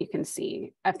can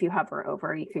see if you hover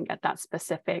over, you can get that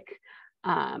specific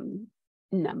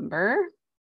number.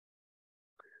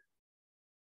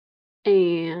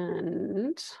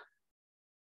 And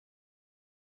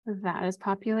that is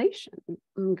population.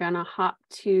 I'm gonna hop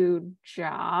to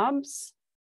jobs.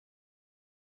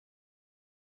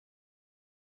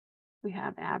 We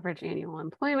have average annual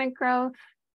employment growth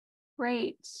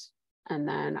rate, and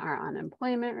then our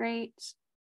unemployment rate.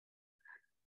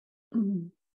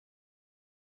 I'm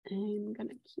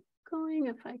gonna keep going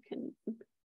if I can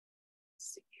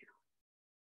see.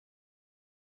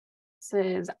 This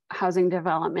is housing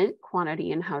development,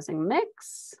 quantity and housing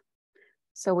mix.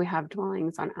 So we have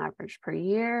dwellings on average per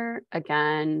year.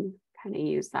 Again, kind of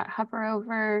use that hover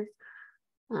over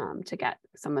to get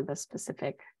some of the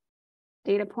specific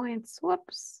data points.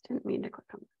 Whoops, didn't mean to click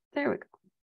on that. There we go.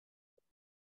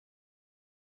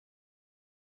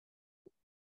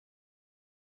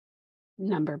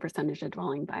 Number percentage of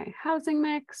dwelling by housing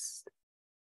mix,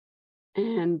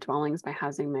 and dwellings by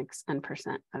housing mix and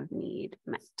percent of need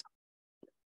met.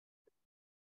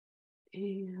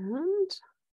 And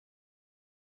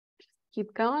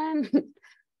keep going.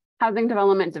 Housing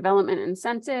development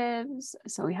incentives.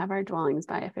 So we have our dwellings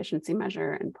by efficiency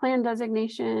measure and plan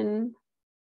designation.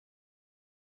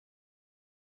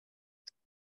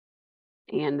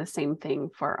 And the same thing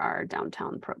for our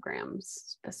downtown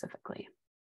programs specifically.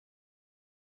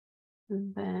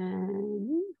 And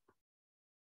then,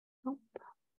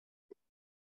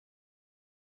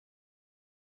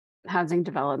 housing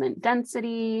development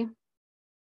density.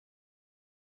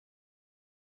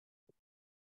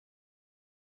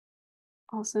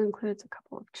 Also includes a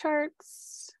couple of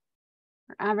charts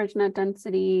for average net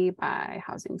density by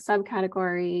housing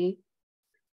subcategory.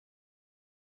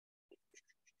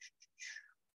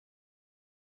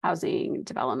 Housing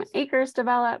development acres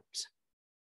developed.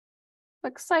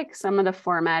 Looks like some of the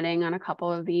formatting on a couple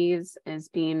of these is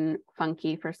being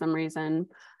funky for some reason,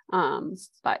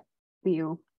 but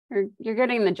you're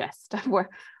getting the gist of where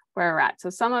we're at. So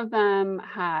some of them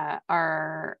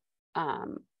are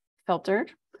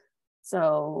filtered.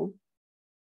 So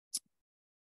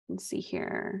let's see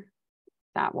here,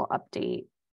 that will update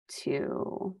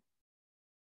to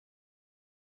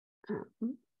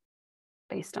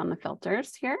based on the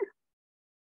filters here.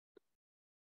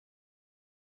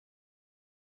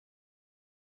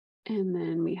 And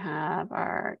then we have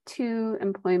our 2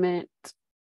 employment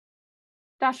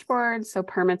dashboard. So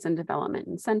permits and development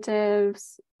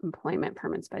incentives, employment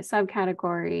permits by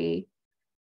subcategory,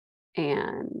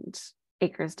 and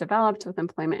acres developed with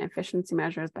employment efficiency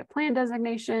measures by plan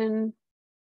designation,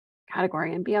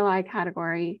 category and BLI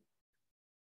category.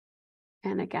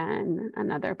 And again,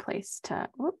 another place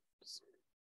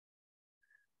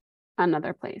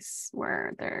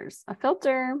where there's a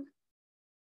filter.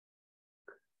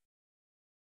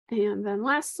 And then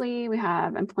lastly, we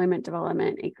have employment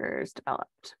development acres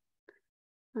developed.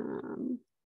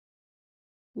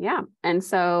 Yeah, and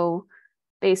so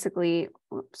basically,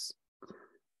 whoops,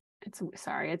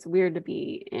 it's weird to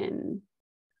be in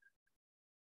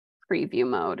preview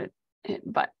mode,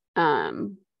 but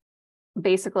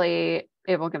basically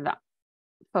it will give the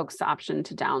folks the option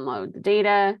to download the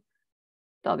data.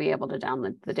 They'll be able to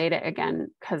download the data again,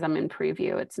 because I'm in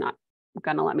preview, it's not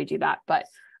gonna let me do that, but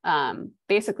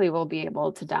basically we'll be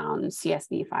able to down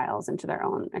CSV files into their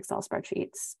own Excel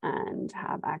spreadsheets and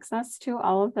have access to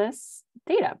all of this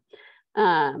data.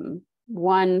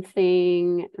 One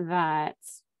thing that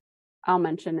I'll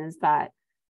mention is that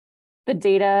the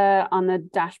data on the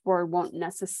dashboard won't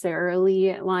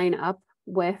necessarily line up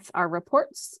with our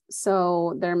reports.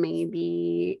 So there may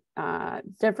be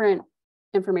different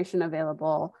information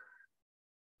available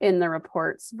in the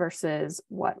reports versus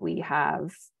what we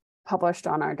have published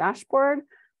on our dashboard.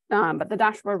 But the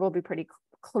dashboard will be pretty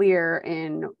clear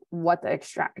in what the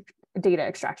data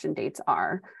extraction dates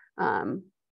are. And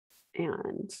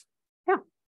yeah, do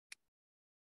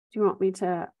you want me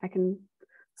to, I can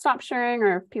stop sharing,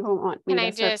 or if people want me to. Can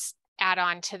I start? just add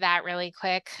on to that really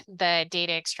quick, the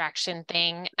data extraction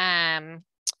thing?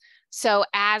 So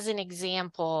as an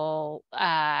example,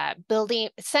 building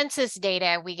census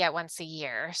data, we get once a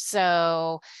year.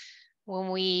 So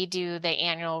when we do the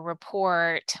annual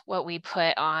report, what we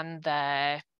put on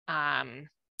the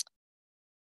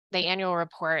annual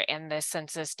report and the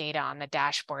census data on the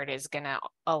dashboard is going to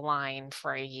align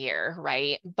for a year,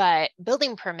 right? But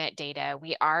building permit data,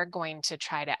 we are going to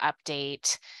try to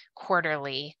update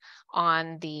quarterly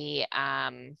on the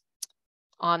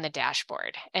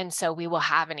dashboard. And so we will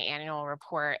have an annual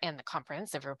report and the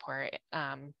comprehensive report,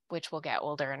 which will get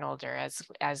older and older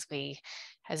as we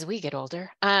get older.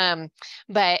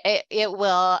 But it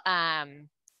will,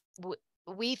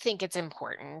 we think it's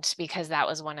important, because that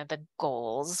was one of the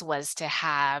goals, was to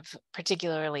have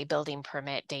particularly building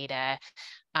permit data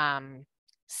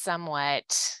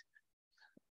somewhat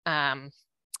up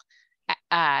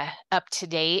to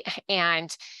date.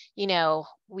 And, you know,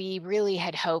 we really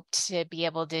had hoped to be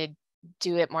able to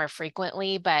do it more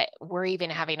frequently, but we're even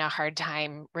having a hard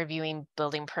time reviewing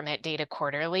building permit data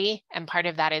quarterly. And part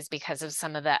of that is because of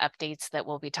some of the updates that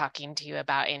we'll be talking to you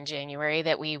about in January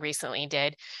that we recently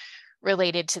did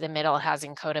related to the middle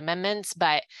housing code amendments.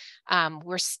 But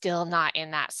we're still not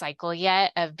in that cycle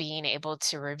yet of being able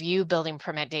to review building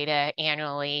permit data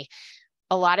annually.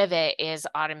 A lot of it is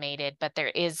automated, but there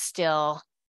is still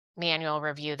manual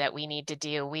review that we need to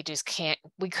do. We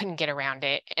couldn't get around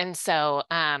it. And so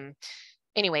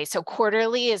anyway, so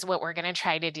quarterly is what we're going to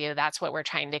try to do. That's what we're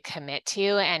trying to commit to.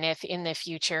 And if in the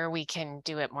future we can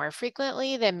do it more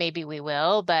frequently, then maybe we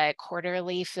will, but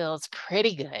quarterly feels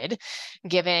pretty good,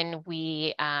 given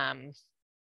we aren't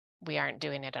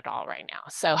doing it at all right now.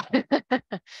 So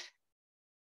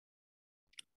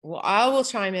well, I will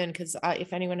chime in, because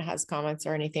if anyone has comments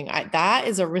or anything, that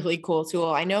is a really cool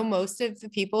tool. I know most of the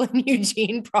people in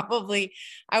Eugene probably,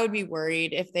 I would be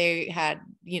worried if they had,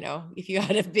 if you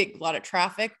had a lot of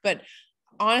traffic, but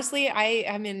honestly, I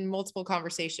am in multiple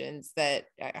conversations that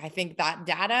I think that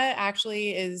data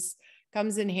actually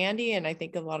comes in handy. And I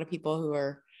think a lot of people who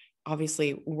are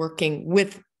obviously working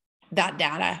with that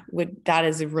data that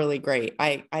is really great.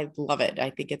 I love it.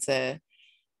 I think it's going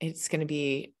to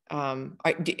be,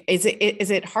 is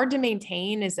it hard to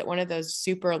maintain? Is it one of those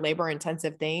super labor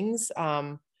intensive things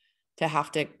to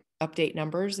have to update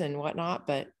numbers and whatnot?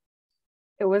 But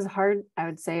it was hard. I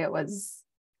would say it was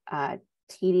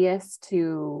tedious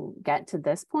to get to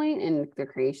this point in the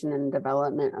creation and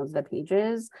development of the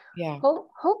pages. Yeah.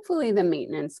 Hopefully the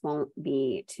maintenance won't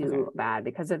be too bad,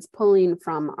 because it's pulling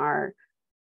from our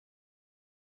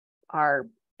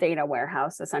data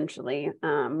warehouse, essentially,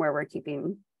 where we're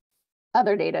keeping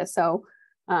other data. So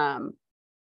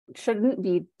shouldn't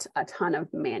be a ton of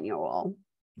manual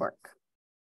work.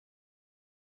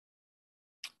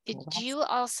 Did you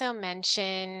also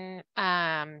mention,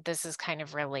 this is kind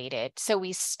of related. So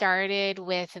we started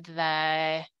with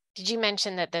did you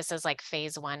mention that this is like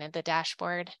phase 1 of the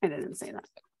dashboard? I didn't say that.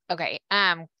 Okay.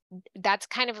 That's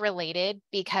kind of related,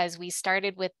 because we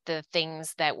started with the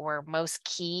things that were most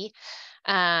key.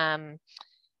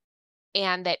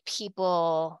 and that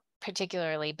people,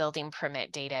 particularly building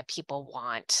permit data, people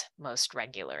want most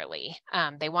regularly.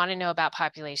 They want to know about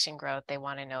population growth. They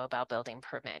want to know about building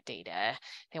permit data.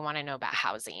 They want to know about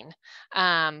housing.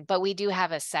 But we do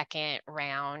have a second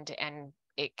round, and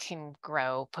it can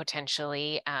grow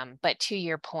potentially. But to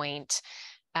your point,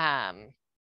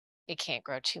 it can't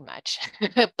grow too much.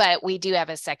 But we do have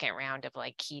a second round of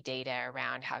like key data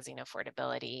around housing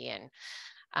affordability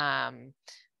and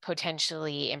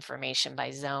potentially information by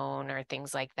zone or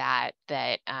things like that,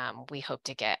 that we hope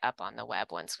to get up on the web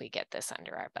once we get this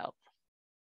under our belt.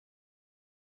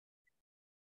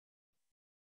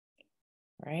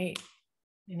 Right.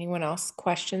 Anyone else?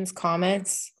 Questions,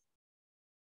 comments?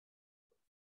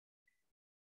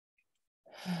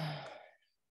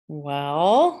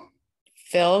 Well,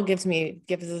 Phil gives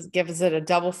it a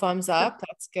double thumbs up.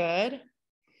 That's good. If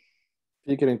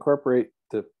you can incorporate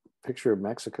the picture of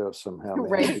Mexico somehow, man,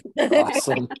 Right.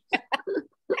 awesome.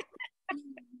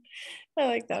 I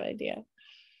like that idea.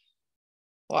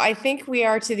 Well, I think we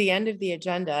are to the end of the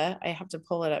agenda. I have to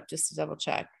pull it up just to double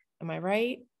check. Am I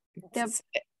right? Yep.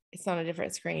 It's on a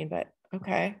different screen, but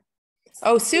okay.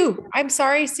 Oh, Sue, I'm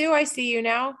sorry, Sue, I see you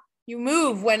now. You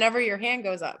move whenever your hand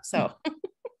goes up, so.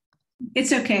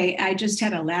 It's okay. I just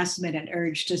had a last minute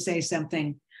urge to say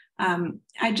something.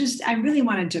 I really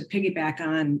wanted to piggyback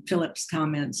on Philip's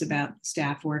comments about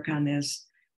staff work on this.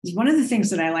 One of the things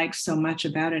that I like so much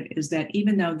about it is that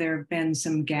even though there have been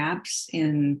some gaps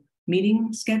in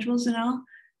meeting schedules and all,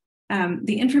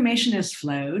 the information has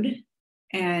flowed,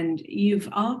 and you've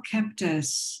all kept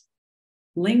us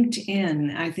linked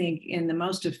in, I think, in the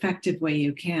most effective way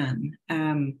you can.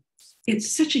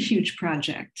 It's such a huge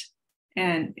project,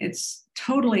 and it's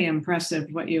totally impressive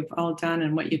what you've all done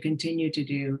and what you continue to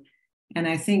do. And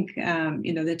I think,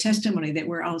 the testimony that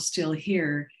we're all still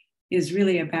here is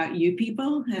really about you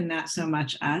people and not so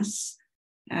much us.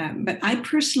 But I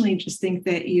personally just think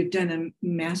that you've done a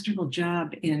masterful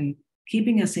job in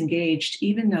keeping us engaged,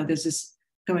 even though this is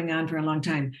going on for a long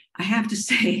time. I have to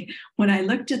say, when I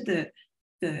looked at the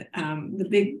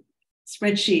big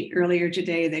spreadsheet earlier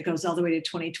today that goes all the way to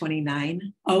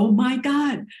 2029, oh my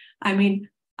God. I mean,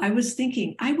 I was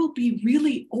thinking I will be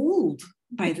really old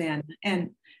by then and,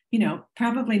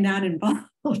 probably not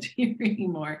involved here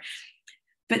anymore.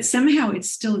 But somehow it's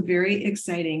still very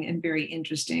exciting and very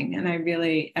interesting. And I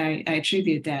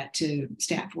attribute that to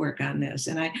staff work on this.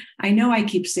 And I know I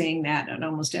keep saying that at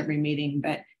almost every meeting,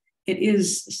 but it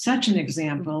is such an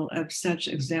example of such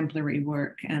exemplary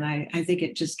work. And I think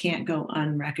it just can't go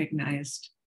unrecognized.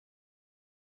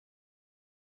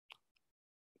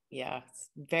 Yeah,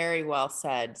 very well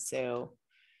said, Sue.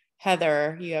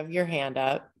 Heather, you have your hand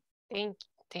up.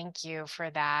 Thank you for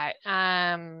that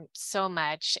so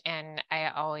much. And I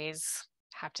always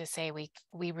have to say we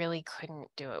really couldn't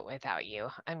do it without you.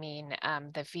 I mean,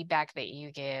 the feedback that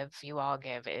you all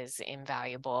give is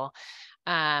invaluable.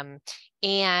 And,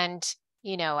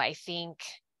 I think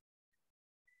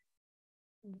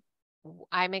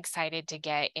I'm excited to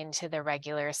get into the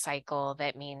regular cycle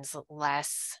that means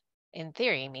less, in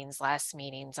theory, means less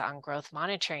meetings on growth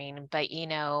monitoring. But,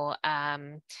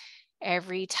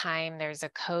 every time there's a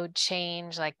code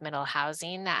change, like middle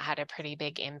housing, that had a pretty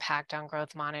big impact on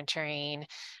growth monitoring.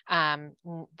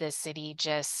 The city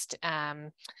just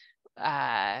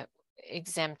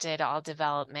exempted all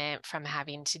development from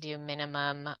having to do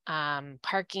minimum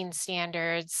parking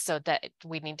standards, so that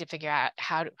we need to figure out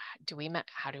how do we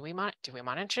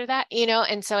monitor that,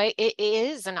 and so it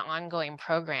is an ongoing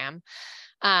program.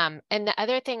 And the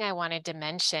other thing I wanted to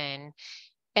mention,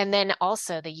 and then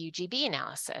also the UGB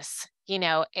analysis,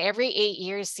 every 8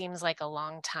 years seems like a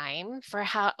long time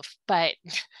but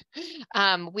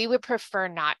we would prefer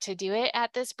not to do it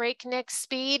at this breakneck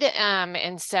speed.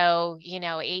 And so,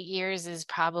 8 years is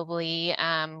probably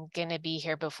going to be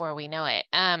here before we know it.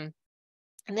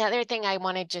 And the other thing I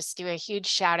want to just do a huge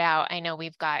shout out. I know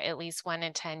we've got at least one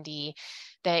attendee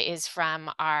that is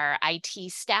from our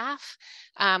IT staff.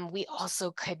 We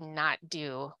also could not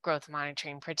do growth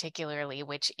monitoring particularly,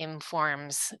 which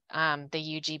informs the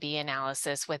UGB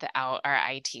analysis without our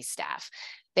IT staff.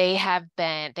 They have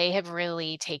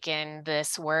really taken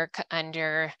this work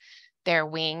under their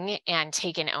wing and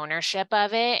taken ownership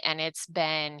of it. And it's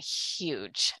been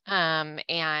huge.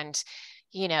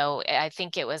 I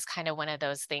think it was kind of one of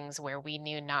those things where we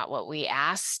knew not what we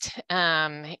asked,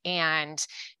 and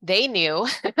they knew,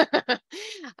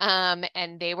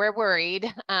 and they were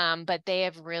worried, but they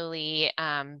have really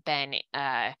been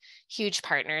huge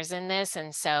partners in this.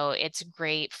 And so it's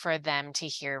great for them to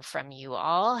hear from you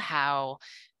all how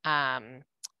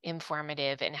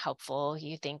informative and helpful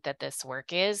you think that this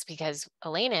work is, because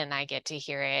Elena and I get to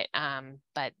hear it,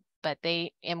 but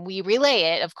we relay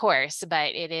it, of course,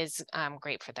 but it is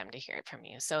great for them to hear it from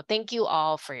you. So thank you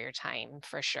all for your time,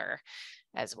 for sure,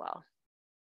 as well.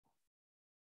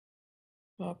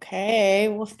 Okay,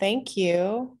 well, thank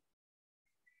you.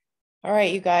 All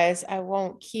right, you guys, I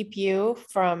won't keep you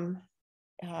from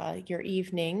your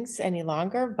evenings any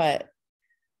longer, but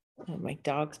oh, my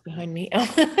dog's behind me.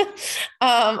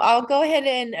 I'll go ahead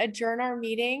and adjourn our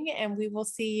meeting, and we will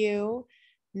see you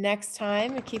next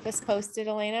time. And keep us posted,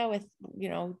 Elena, with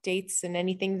dates and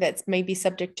anything that's maybe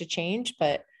subject to change.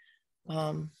 But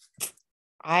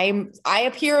I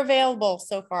appear available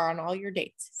so far on all your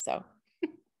dates. So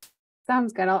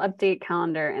sounds good. I'll update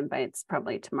calendar invites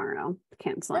probably tomorrow,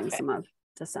 canceling Perfect. some of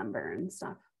December and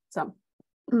stuff. So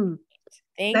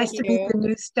thank nice you. to meet the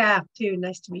new staff too.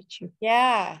 Nice to meet you.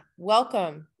 Yeah,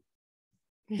 welcome.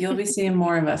 You'll be seeing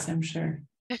more of us, I'm sure.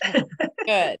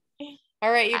 Good.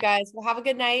 All right, you guys. Well, have a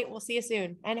good night. We'll see you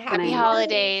soon. And Happy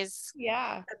holidays.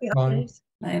 Yeah. Happy holidays.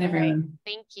 Night, everyone.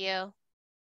 Thank you.